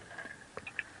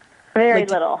Very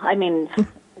little. I mean,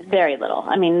 very little.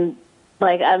 I was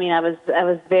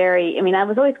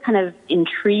always kind of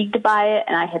intrigued by it,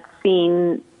 and I had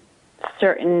seen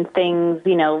certain things,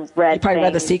 read. You probably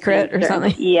read The Secret or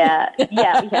something. Yeah,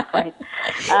 right.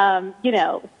 So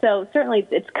certainly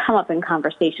it's come up in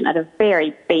conversation at a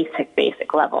very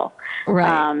basic level.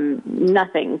 Right.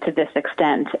 Nothing to this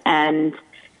extent. And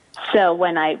so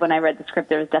when I read the script,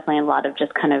 there was definitely a lot of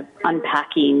just kind of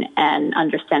unpacking and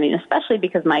understanding, especially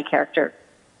because my character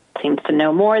seems to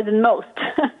know more than most.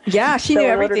 Yeah, she knew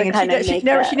everything. And she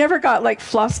never got like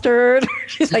flustered.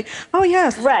 She's like, oh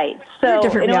yes, right. So there are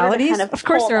different realities. Kind of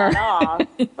course there are.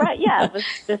 Right. Yeah, it was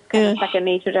just kind of second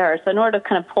nature to her. So in order to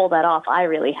kind of pull that off, I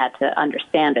really had to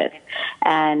understand it,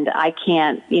 and I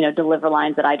can't, deliver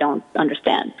lines that I don't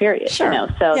understand. Period. Sure.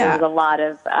 So there was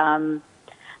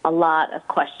a lot of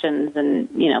questions and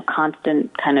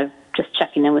constant kind of just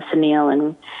checking in with Sunil,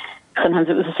 and sometimes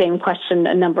it was the same question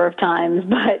a number of times,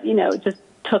 but it just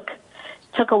took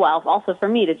a while also for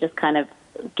me to just kind of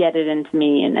get it into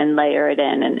me and layer it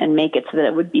in and make it so that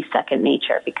it would be second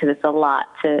nature, because it's a lot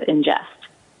to ingest.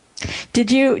 Did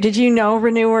you know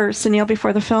Renu or Sunil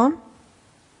before the film?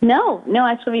 No,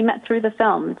 actually we met through the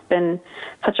film. It's been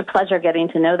such a pleasure getting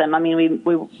to know them. I mean,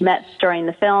 we met during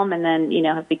the film, and then,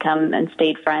 have become and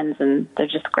stayed friends, and they're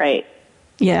just great.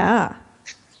 Yeah.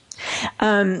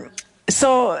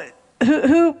 So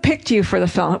who picked you for the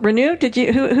film? Renu,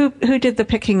 who did the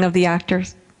picking of the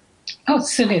actors? Oh,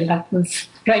 Sunil, that was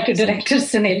writer-director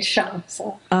Sunil Shah.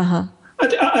 So. I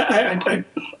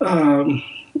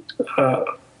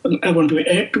want to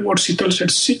add to what Sheetal said.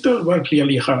 Sheetal worked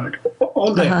really hard.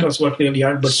 All the actors worked really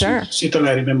hard, but sure. Sheetal,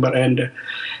 I remember, and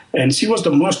she was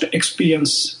the most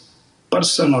experienced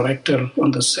person or actor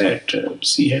on the set.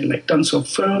 She had like tons of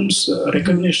films,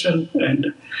 recognition,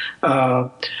 and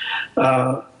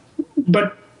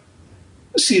but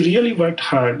she really worked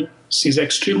hard. She's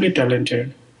extremely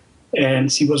talented,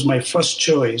 and she was my first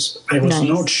choice. I was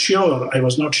not sure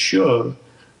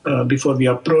before we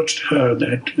approached her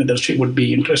that whether she would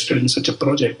be interested in such a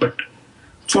project, but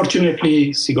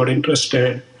fortunately she got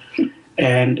interested,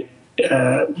 and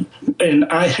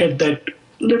I had that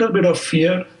little bit of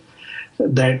fear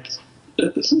that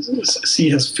she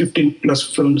has 15 plus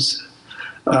films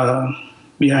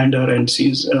behind her, and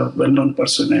she's a well-known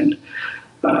person, and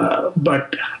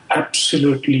but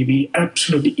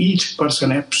each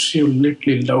person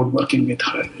absolutely loved working with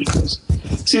her.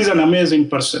 She's an amazing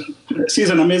person. She's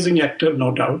an amazing actor,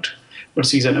 no doubt, but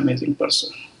she's an amazing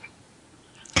person.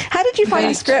 How did you find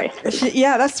the script?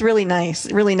 Yeah, that's really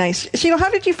nice. Really nice. Sheetal, how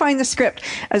did you find the script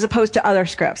as opposed to other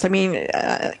scripts? I mean,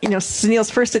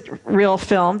 Sunil's first real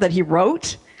film that he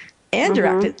wrote and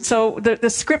directed. So the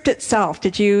script itself,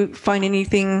 did you find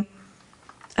anything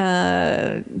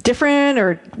different,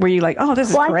 or were you like, oh, this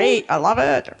is great, I love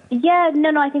it? Yeah,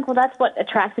 no, I think, that's what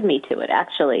attracted me to it,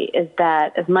 actually, is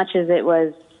that as much as it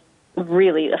was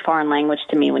really a foreign language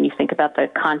to me when you think about the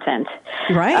content,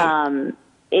 right?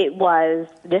 It was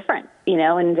different,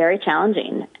 and very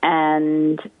challenging.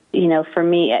 And, for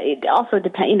me, it also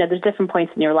depends, there's different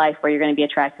points in your life where you're going to be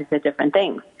attracted to different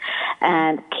things.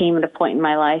 And came at a point in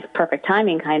my life, perfect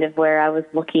timing kind of, where I was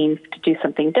looking to do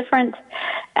something different.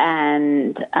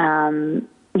 And, I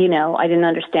didn't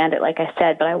understand it, like I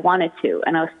said, but I wanted to.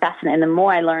 And I was fascinated. And the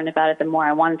more I learned about it, the more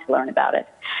I wanted to learn about it.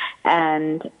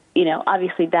 And,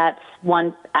 obviously that's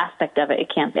one aspect of it. It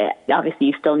can't be, obviously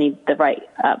you still need the right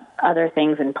other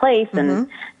things in place and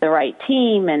the right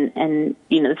team and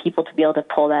the people to be able to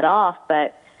pull that off.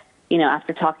 But,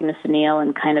 after talking to Sunil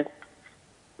and kind of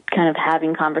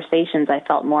having conversations, I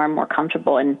felt more and more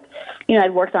comfortable. And,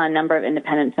 I'd worked on a number of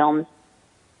independent films.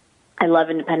 I love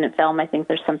independent film. I think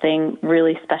there's something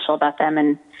really special about them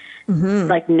and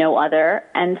like no other.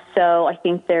 And so I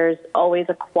think there's always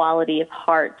a quality of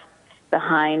heart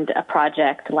behind a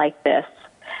project like this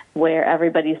where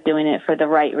everybody's doing it for the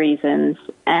right reasons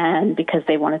and because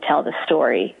they want to tell the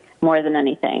story more than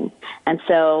anything. And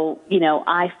so,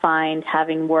 I find,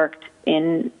 having worked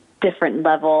in different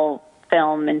level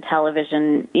film and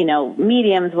television,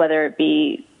 mediums, whether it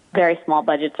be very small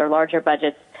budgets or larger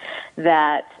budgets,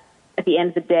 that at the end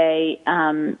of the day,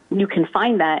 you can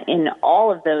find that in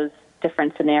all of those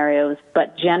different scenarios.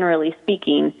 But generally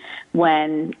speaking,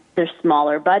 when there's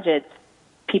smaller budgets,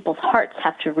 people's hearts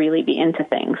have to really be into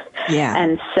things. Yeah.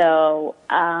 And so,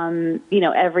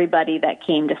 everybody that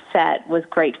came to set was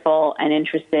grateful and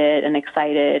interested and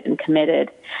excited and committed.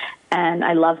 And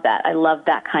I love that. I love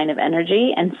that kind of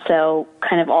energy. And so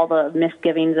kind of all the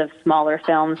misgivings of smaller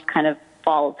films kind of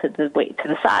fall to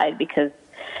the side, because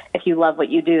if you love what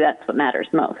you do, that's what matters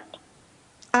most.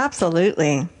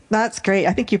 Absolutely. That's great.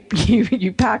 I think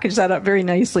you packaged that up very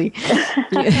nicely.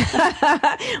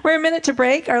 We're a minute to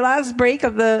break, our last break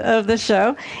of the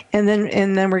show, and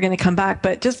then we're going to come back.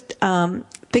 But just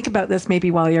think about this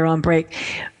maybe while you're on break.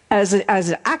 As an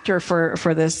actor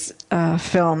for this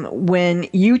film, when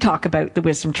you talk about the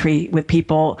wisdom tree with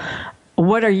people,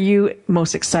 what are you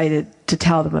most excited to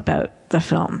tell them about the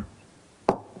film?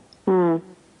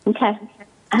 Okay.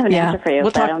 I have an answer for you,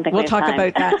 but I don't think we'll we have talk time.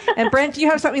 about that. And Brent, do you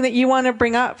have something that you want to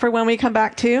bring up for when we come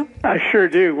back too? I sure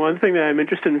do. One thing that I'm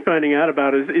interested in finding out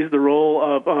about is the role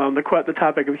of the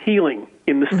topic of healing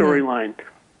in the storyline.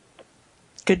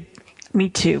 Good. Me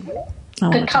too.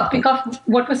 The topic of,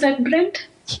 what was that, Brent?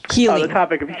 Healing. The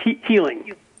topic of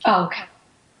healing. Oh, okay.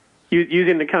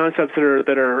 Using the concepts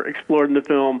that are explored in the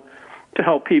film to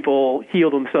help people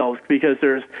heal themselves, because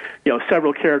there's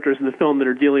several characters in the film that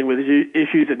are dealing with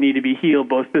issues that need to be healed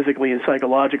both physically and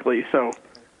psychologically. So,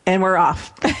 and we're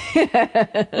off.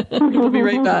 We'll be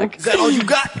right back. Is that all you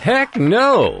got? Heck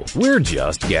no, we're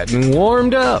just getting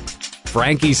warmed up.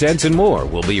 Frankie Sense and More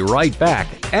will be right back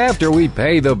after we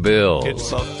pay the bills.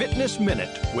 It's a Fitness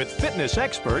Minute with fitness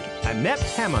expert Annette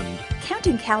Hammond.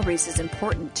 Counting calories is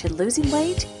important to losing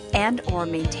weight and or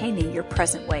maintaining your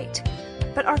present weight.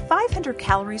 But are 500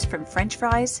 calories from French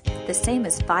fries the same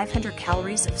as 500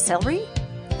 calories of celery?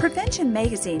 Prevention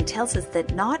Magazine tells us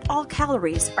that not all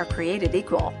calories are created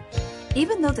equal.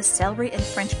 Even though the celery and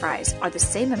French fries are the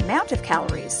same amount of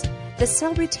calories, the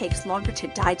celery takes longer to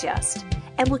digest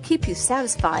and will keep you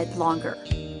satisfied longer.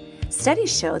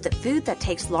 Studies show that food that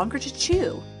takes longer to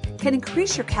chew can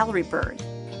increase your calorie burn,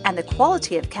 and the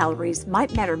quality of calories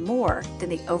might matter more than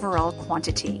the overall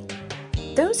quantity.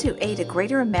 Those who ate a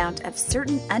greater amount of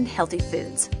certain unhealthy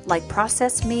foods, like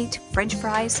processed meat, French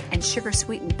fries, and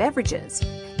sugar-sweetened beverages,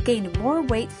 gained more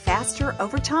weight faster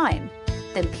over time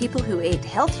than people who ate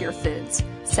healthier foods,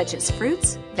 such as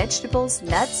fruits, vegetables,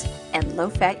 nuts, and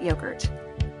low-fat yogurt.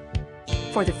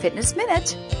 For the Fitness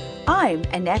Minute, I'm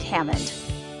Annette Hammond.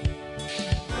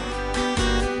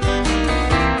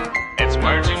 It's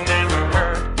words you never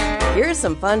heard. Here's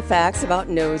some fun facts about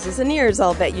noses and ears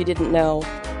I'll bet you didn't know.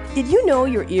 Did you know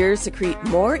your ears secrete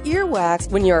more earwax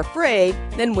when you're afraid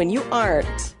than when you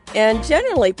aren't? And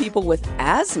generally, people with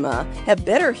asthma have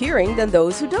better hearing than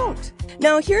those who don't.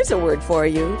 Now, here's a word for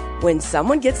you. When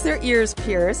someone gets their ears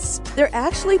pierced, they're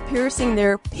actually piercing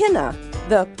their pinna.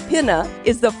 The pinna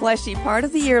is the fleshy part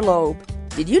of the earlobe.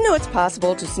 Did you know it's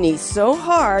possible to sneeze so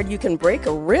hard you can break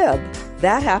a rib?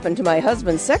 That happened to my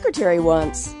husband's secretary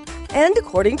once. And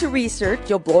according to research,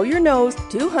 you'll blow your nose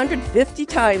 250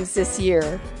 times this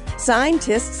year.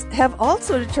 Scientists have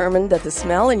also determined that the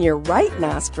smell in your right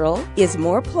nostril is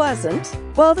more pleasant,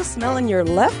 while the smell in your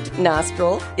left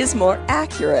nostril is more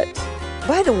accurate.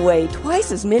 By the way,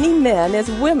 twice as many men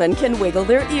as women can wiggle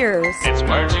their ears. It's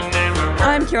words you never heard.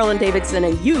 I'm Carolyn Davidson,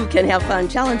 and you can have fun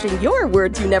challenging your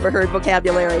words you never heard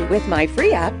vocabulary with my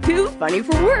free app, Too Funny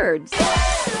for Words.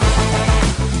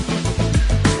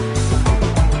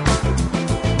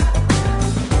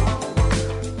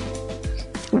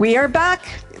 We are back.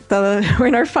 We're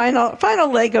in our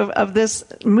final leg of this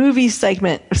movie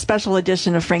segment, a special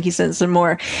edition of Frankie Sense and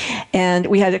More. And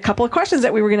we had a couple of questions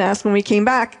that we were going to ask when we came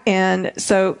back. And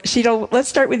so, Sheetal, let's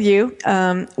start with you.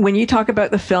 When you talk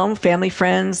about the film, family,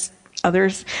 friends,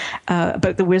 others,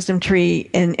 about the wisdom tree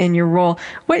and your role,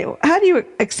 how do you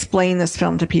explain this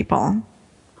film to people?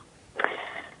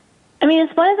 I mean,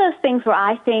 it's one of those things where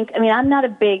I'm not a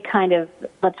big kind of,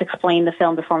 let's explain the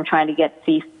film before I'm trying to get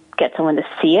someone to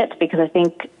see it, because I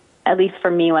think, at least for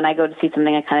me, when I go to see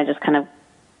something, I kind of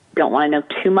don't want to know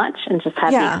too much and just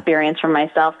have the experience for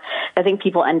myself. I think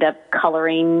people end up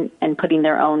coloring and putting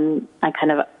their own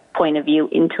point of view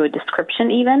into a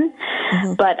description even.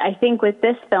 Mm-hmm. But I think with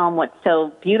this film, what's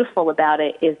so beautiful about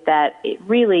it is that it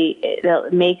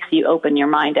makes you open your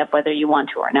mind up whether you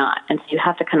want to or not. And so you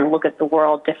have to kind of look at the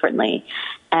world differently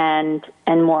and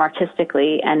more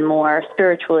artistically and more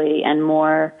spiritually and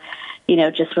more,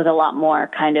 just with a lot more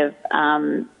kind of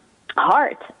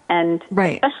heart. And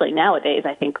especially nowadays,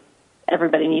 I think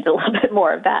everybody needs a little bit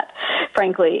more of that,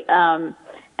 frankly.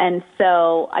 And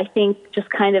so I think just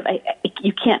kind of,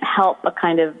 you can't help but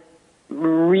kind of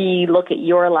re-look at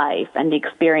your life and the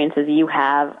experiences you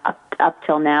have up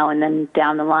till now and then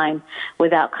down the line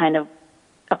without kind of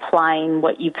applying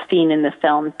what you've seen in the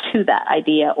film to that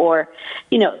idea, or,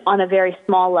 on a very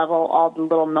small level, all the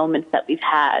little moments that we've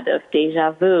had of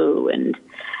deja vu and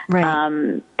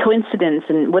coincidence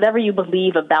and whatever you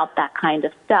believe about that kind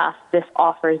of stuff, this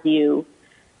offers you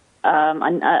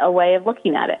a way of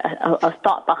looking at it, a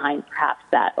thought behind perhaps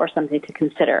that, or something to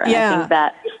consider. And I think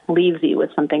that leaves you with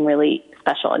something really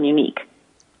special and unique.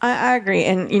 I agree.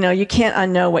 And, you can't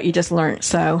unknow what you just learned.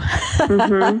 So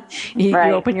you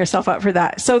open yourself up for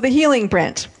that. So the healing,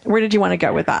 Brent, where did you want to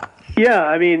go with that? Yeah,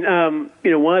 I mean,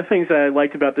 one of the things that I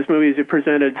liked about this movie is it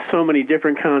presented so many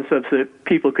different concepts that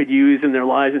people could use in their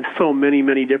lives in so many,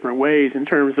 many different ways in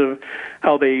terms of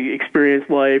how they experience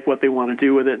life, what they want to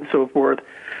do with it, and so forth.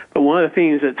 But one of the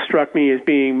things that struck me as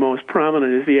being most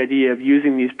prominent is the idea of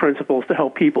using these principles to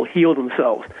help people heal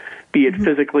themselves, be it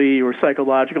physically or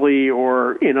psychologically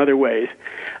or in other ways.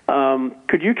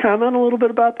 Could you comment a little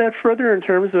bit about that further in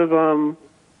terms of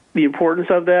the importance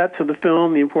of that to the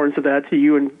film, the importance of that to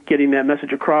you, and getting that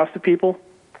message across to people?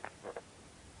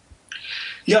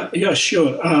 Yeah,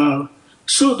 sure.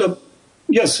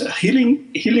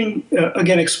 Healing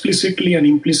again, explicitly and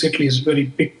implicitly is a very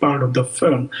big part of the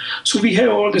film. So we have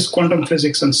all this quantum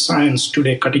physics and science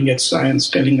today, cutting-edge science,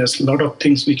 telling us a lot of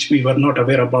things which we were not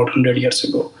aware about 100 years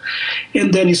ago.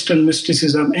 And then Eastern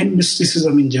mysticism and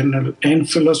mysticism in general, and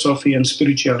philosophy and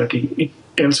spirituality, it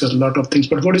tells us a lot of things.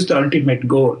 But what is the ultimate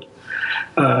goal?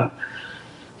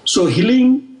 So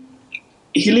healing,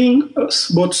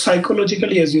 both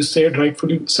psychologically, as you said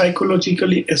rightfully,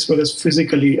 psychologically as well as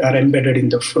physically, are embedded in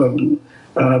the film.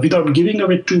 Without giving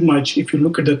away too much, if you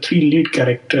look at the three lead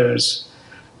characters,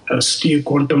 Steve,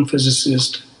 quantum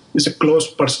physicist, is a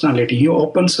closed personality. He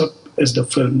opens up as the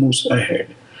film moves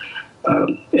ahead.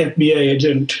 FBI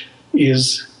agent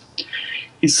is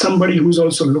somebody who's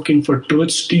also looking for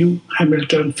truth. Steve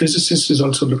Hamilton, physicist, is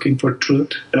also looking for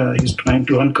truth. He's trying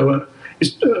to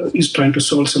he's trying to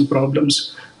solve some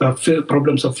problems of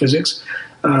physics.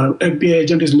 FBI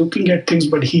agent is looking at things,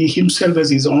 but he himself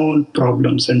has his own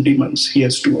problems and demons he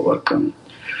has to overcome.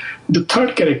 The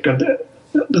third character,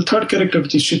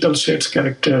 which is Sheetal Shet's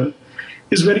character,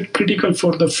 is very critical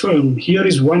for the film. Here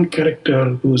is one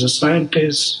character who's a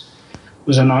scientist,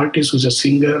 who's an artist, who's a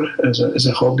singer, as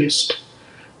a hobbyist.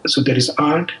 So there is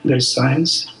art, there is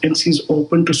science, and she's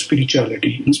open to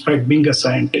spirituality, in spite of being a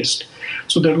scientist.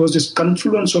 So there was this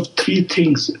confluence of three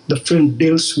things the film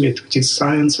deals with, which is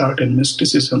science, art, and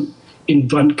mysticism, in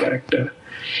one character.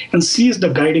 And she is the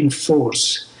guiding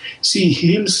force. She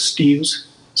heals Steve.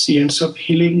 She ends up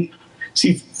healing.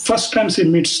 First time she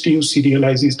meets Steve, she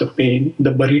realizes the pain,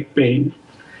 the buried pain.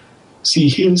 She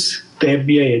heals the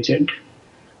FBI agent.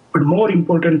 But more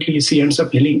importantly, she ends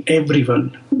up healing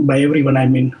everyone. By everyone, I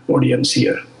mean audience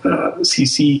here.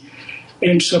 She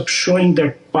ends up showing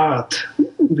that path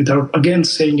without, again,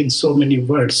 saying in so many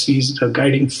words. She's the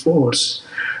guiding force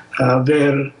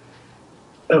where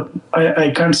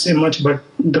I can't say much, but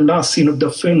the last scene of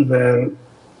the film where,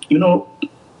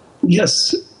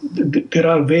 yes, there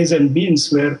are ways and means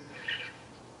where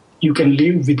you can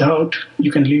live without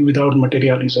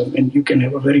materialism, and you can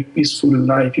have a very peaceful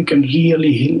life. You can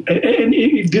really heal. And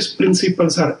if these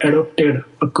principles are adopted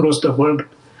across the world,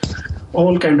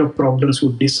 all kind of problems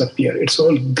would disappear. It's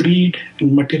all greed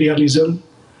and materialism.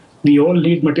 We all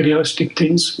need materialistic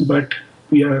things, but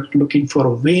we are looking for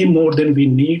way more than we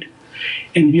need.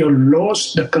 And we have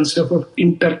lost the concept of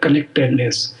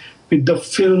interconnectedness. With the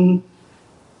film,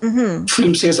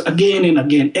 film says again and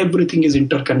again, everything is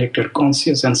interconnected,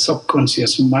 conscious and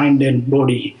subconscious, mind and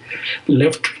body,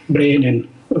 left brain and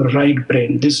right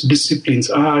brain. These disciplines,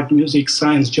 art, music,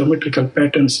 science, geometrical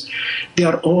patterns, they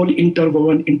are all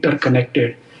interwoven,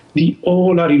 interconnected. We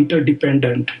all are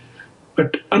interdependent.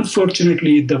 But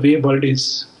unfortunately, the way where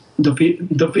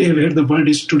the world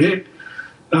is today,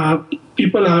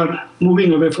 people are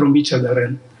moving away from each other,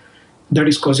 and that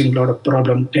is causing a lot of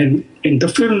problem. And the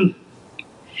film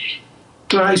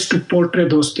tries to portray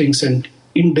those things and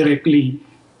indirectly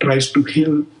tries to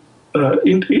heal.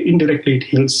 Indirectly, it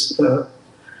heals.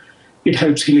 It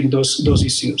helps healing those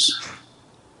issues.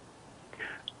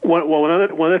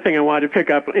 one other thing I wanted to pick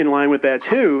up in line with that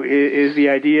too is the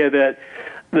idea that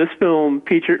this film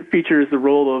features the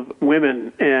role of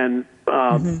women and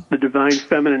the divine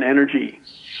feminine energy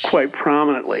quite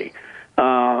prominently,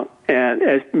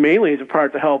 and mainly as a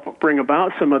part to help bring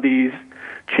about some of these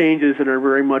changes that are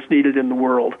very much needed in the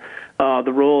world.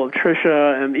 The role of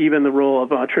Trisha and even the role of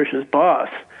Trisha's boss,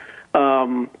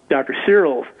 Dr.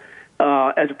 Searles,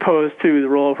 as opposed to the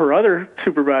role of her other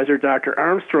supervisor, Dr.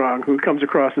 Armstrong, who comes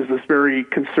across as this very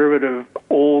conservative,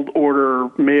 old order,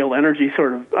 male energy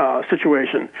sort of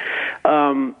situation.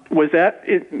 Was that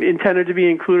intended to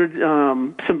be included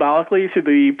symbolically through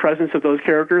the presence of those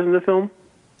characters in the film?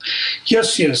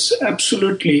 Yes,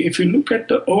 absolutely. If you look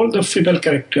at all the female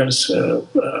characters,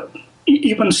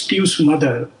 even Steve's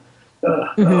mother,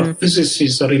 a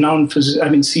physicist, a renowned physicist, I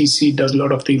mean, she does a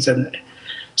lot of things, and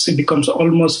she becomes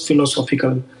almost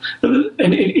philosophical.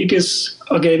 And it is,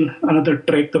 again, another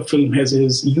trait the film has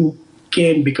is you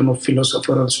can become a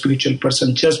philosopher or a spiritual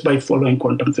person just by following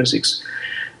quantum physics.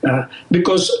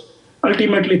 Because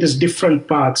ultimately there's different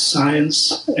paths.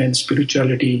 Science and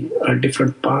spirituality are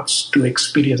different paths to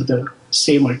experience the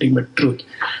same ultimate truth.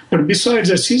 But besides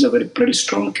that, she's a pretty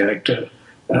strong character.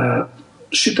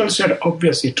 Sheetal said,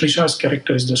 obviously, Trisha's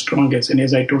character is the strongest. And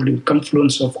as I told you,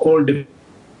 confluence of all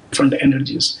different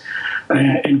energies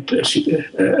and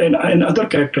other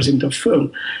characters in the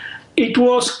film. It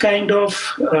was kind of,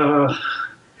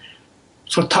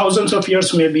 for thousands of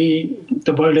years, maybe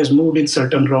the world has moved in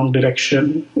certain wrong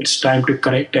direction. It's time to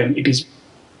correct, and it is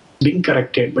being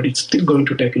corrected, but it's still going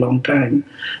to take a long time,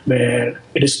 where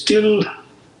it is still,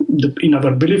 in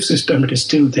our belief system, it is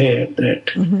still there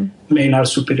that men are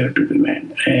superior to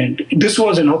women. And this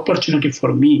was an opportunity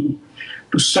for me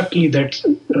to subtly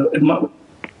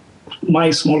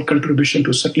my small contribution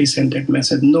to subtly send that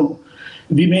message. No,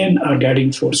 women are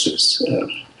guiding forces.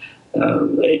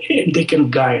 They can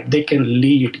guide, they can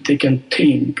lead, they can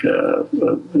think.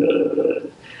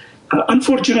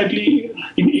 Unfortunately,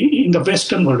 in the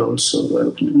Western world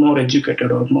also, more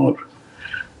educated or more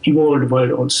evolved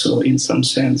world also, in some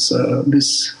sense,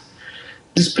 these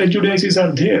prejudices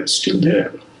are there, still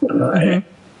there.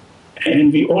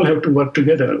 And we all have to work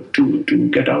together to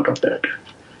get out of that.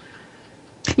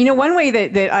 You know, one way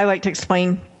that I like to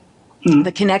explain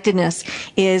the connectedness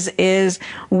is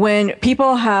when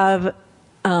people have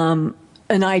an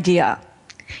idea.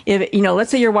 If, you know,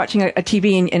 let's say you're watching a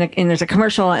TV and there's a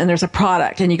commercial and there's a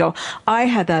product and you go, I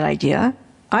had that idea.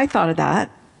 I thought of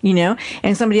that, you know,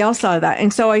 and somebody else thought of that.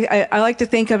 And so I like to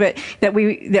think of it that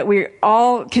we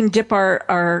all can dip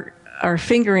our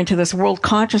finger into this world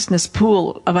consciousness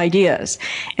pool of ideas.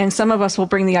 And some of us will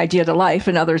bring the idea to life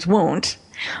and others won't.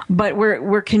 But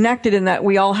we're connected in that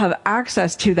we all have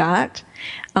access to that.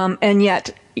 And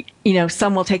yet, you know,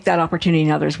 some will take that opportunity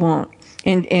and others won't.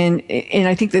 And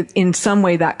I think that in some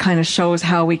way that kind of shows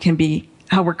how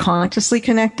we're consciously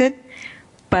connected,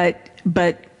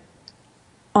 but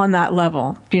on that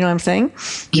level. Do you know what I'm saying?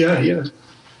 Yeah.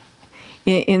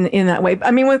 In that way. I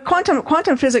mean, with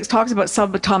quantum physics talks about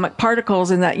subatomic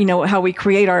particles and that, you know, how we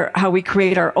create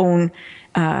our own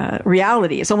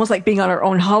reality. It's almost like being on our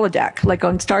own holodeck, like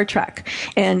on Star Trek.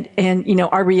 And you know,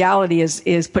 our reality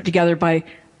is put together by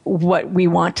what we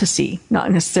want to see, not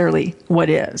necessarily what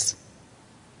is.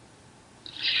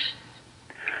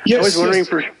 Yes, I was wondering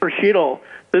for Sheetal,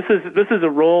 this is a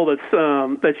role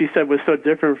that you said was so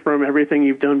different from everything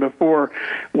you've done before.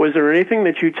 Was there anything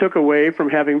that you took away from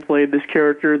having played this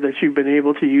character that you've been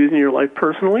able to use in your life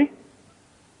personally?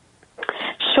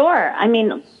 Sure. I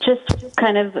mean, just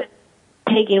kind of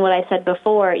taking what I said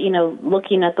before, you know,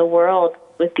 looking at the world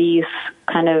with these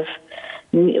kind of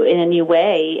in a new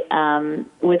way,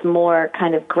 with more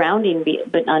kind of grounding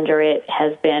but under it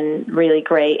has been really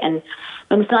great. And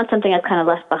it's not something I've kind of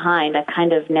left behind. I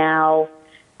kind of now,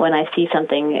 when I see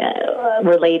something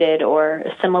related or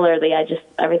similarly,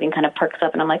 everything kind of perks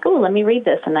up and I'm like, oh, let me read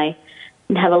this. And I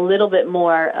have a little bit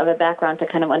more of a background to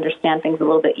kind of understand things a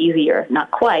little bit easier.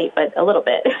 Not quite, but a little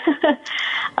bit.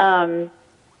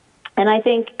 And I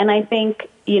think,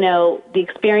 you know, the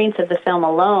experience of the film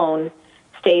alone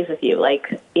stays with you.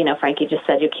 Like, you know, Frankie just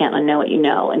said, you can't unknow what you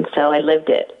know. And so I lived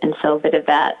it. And so a bit of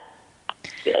that.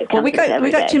 Well, we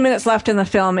got 2 minutes left in the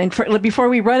film. And before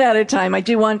we run out of time, I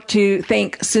do want to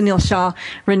thank Sunil Shah,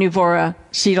 Renu Vora,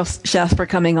 Sheetal Sheth for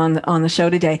coming on the show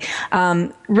today.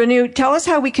 Renu, tell us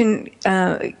how we can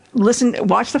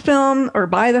watch the film or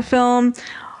buy the film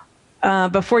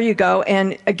before you go.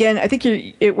 And again, I think your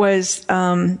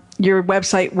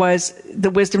website was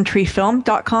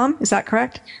thewisdomtreefilm.com. Is that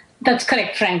correct? That's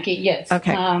correct, Frankie. Yes.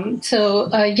 Okay.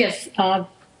 Yes.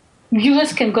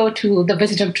 viewers can go to the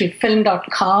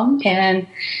wisdomtreefilm.com and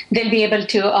they'll be able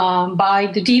to buy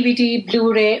the DVD,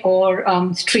 Blu-ray, or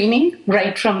streaming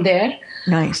right from there.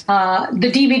 Nice.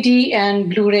 The DVD and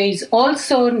Blu-ray is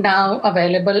also now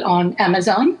available on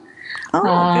Amazon.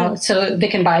 So they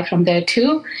can buy from there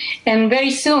too. And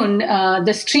very soon,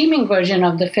 the streaming version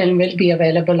of the film will be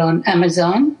available on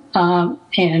Amazon.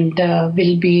 And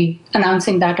we'll be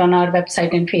announcing that on our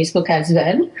website and Facebook as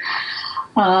well.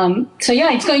 So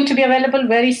yeah, it's going to be available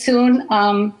very soon.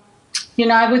 I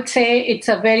would say it's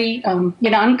a very,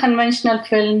 unconventional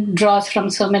film, draws from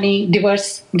so many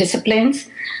diverse disciplines.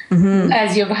 Mm-hmm.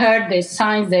 As you've heard, there's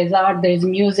science, there's art, there's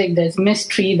music, there's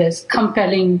mystery, there's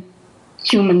compelling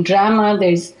human drama,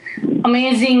 there's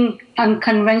amazing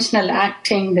unconventional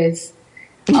acting, there's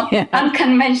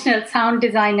unconventional sound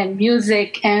design and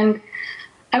music. And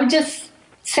I would just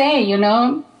say,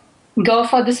 go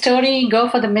for the story, go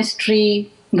for the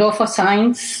mystery, go for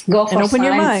science, go for open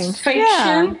your mind.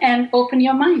 Fiction, and open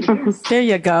your mind. Yes. There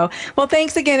you go. Well,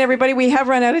 thanks again, everybody. We have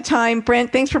run out of time.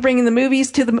 Brent, thanks for bringing the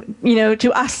movies to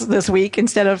to us this week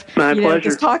instead of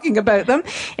just talking about them.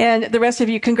 And the rest of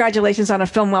you, congratulations on a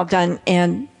film well done.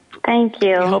 And thank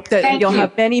you. I hope that you'll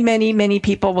have many, many, many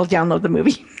people will download the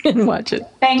movie and watch it.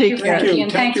 Thank you, Frankie, and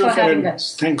thanks for having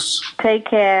us. Thanks. Take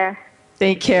care.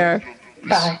 Take care.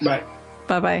 Bye. Bye.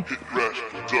 Bye-bye.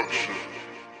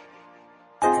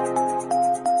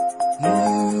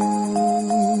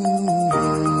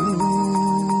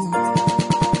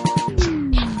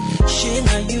 Shit,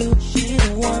 now you be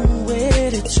the one way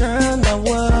to turn the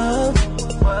world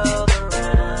around.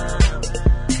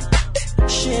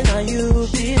 Shit, now you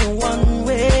be the one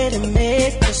way to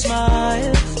make me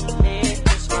smile.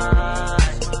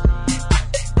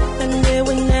 And they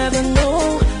will never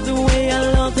know the way I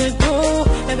love to grow.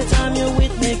 Every time you're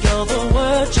with me, girl, the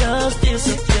world just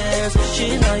disappears.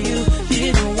 Shit, now you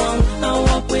be the one I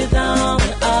walk with down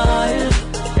the aisle.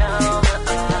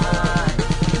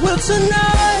 Well,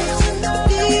 tonight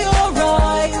be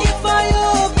alright if I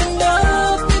open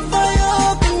up,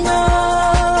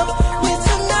 Will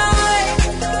tonight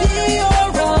be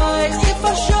alright if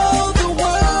I show the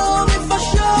world,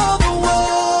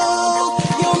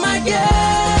 you're my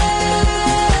girl,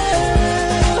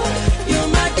 you're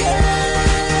my girl,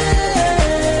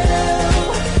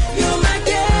 you're my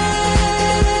girl,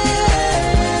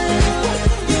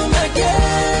 you're my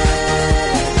girl.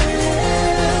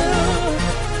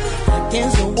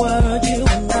 Against the world, you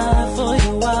and I, for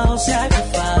you I'll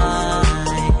sacrifice.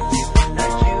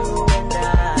 Not you and I.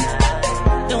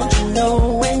 Don't you know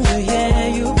when you're here,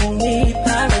 you bring me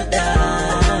paradise.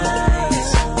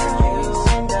 You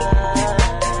and I.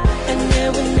 And they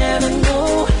will never know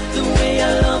the way I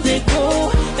love they go.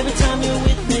 Every time you're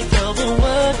with me, girl, the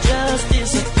world just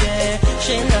disappears.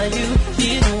 Shit, now you be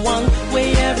the one way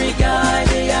every guy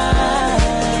they eye.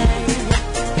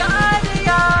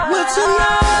 Well,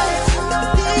 tonight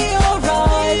be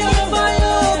alright if I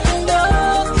open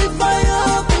up,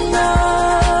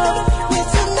 Will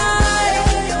tonight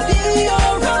be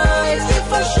alright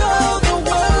if I show the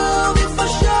world,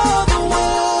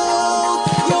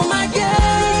 you're my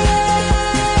girl,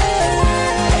 you're my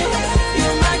girl,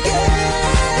 you're my girl,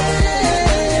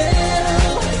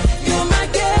 you're my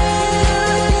girl,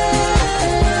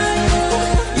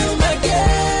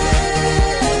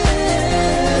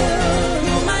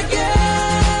 you're my girl,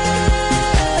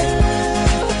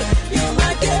 you're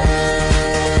my girl,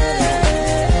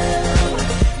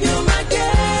 you're my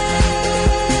girl,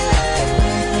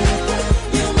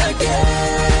 you're my girl.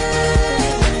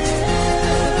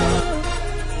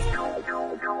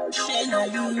 Shit, now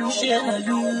you, shit, now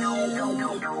you,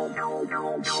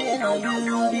 shit, now you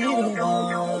be the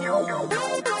one.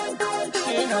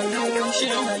 Shit, now you, shit,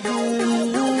 now you, shit, now you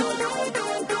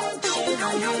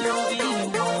be the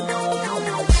one.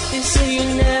 They say you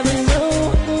never know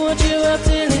what you're up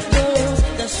till it goes.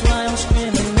 That's why I'm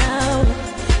screaming out.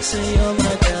 Say you're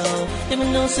my girl, even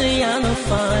though say I'm not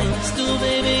fine. Still,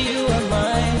 baby, you are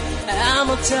mine.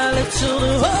 I'ma tell it to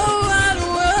the whole wide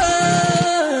world.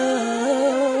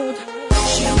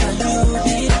 Shit, now you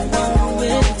be the one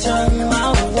with to turn my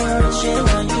world. Shit,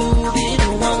 now you be the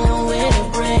one with to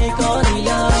break all the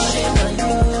odds. Shit, now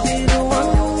you be the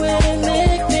one with to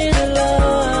make me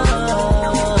love.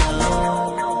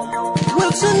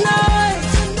 Well, tonight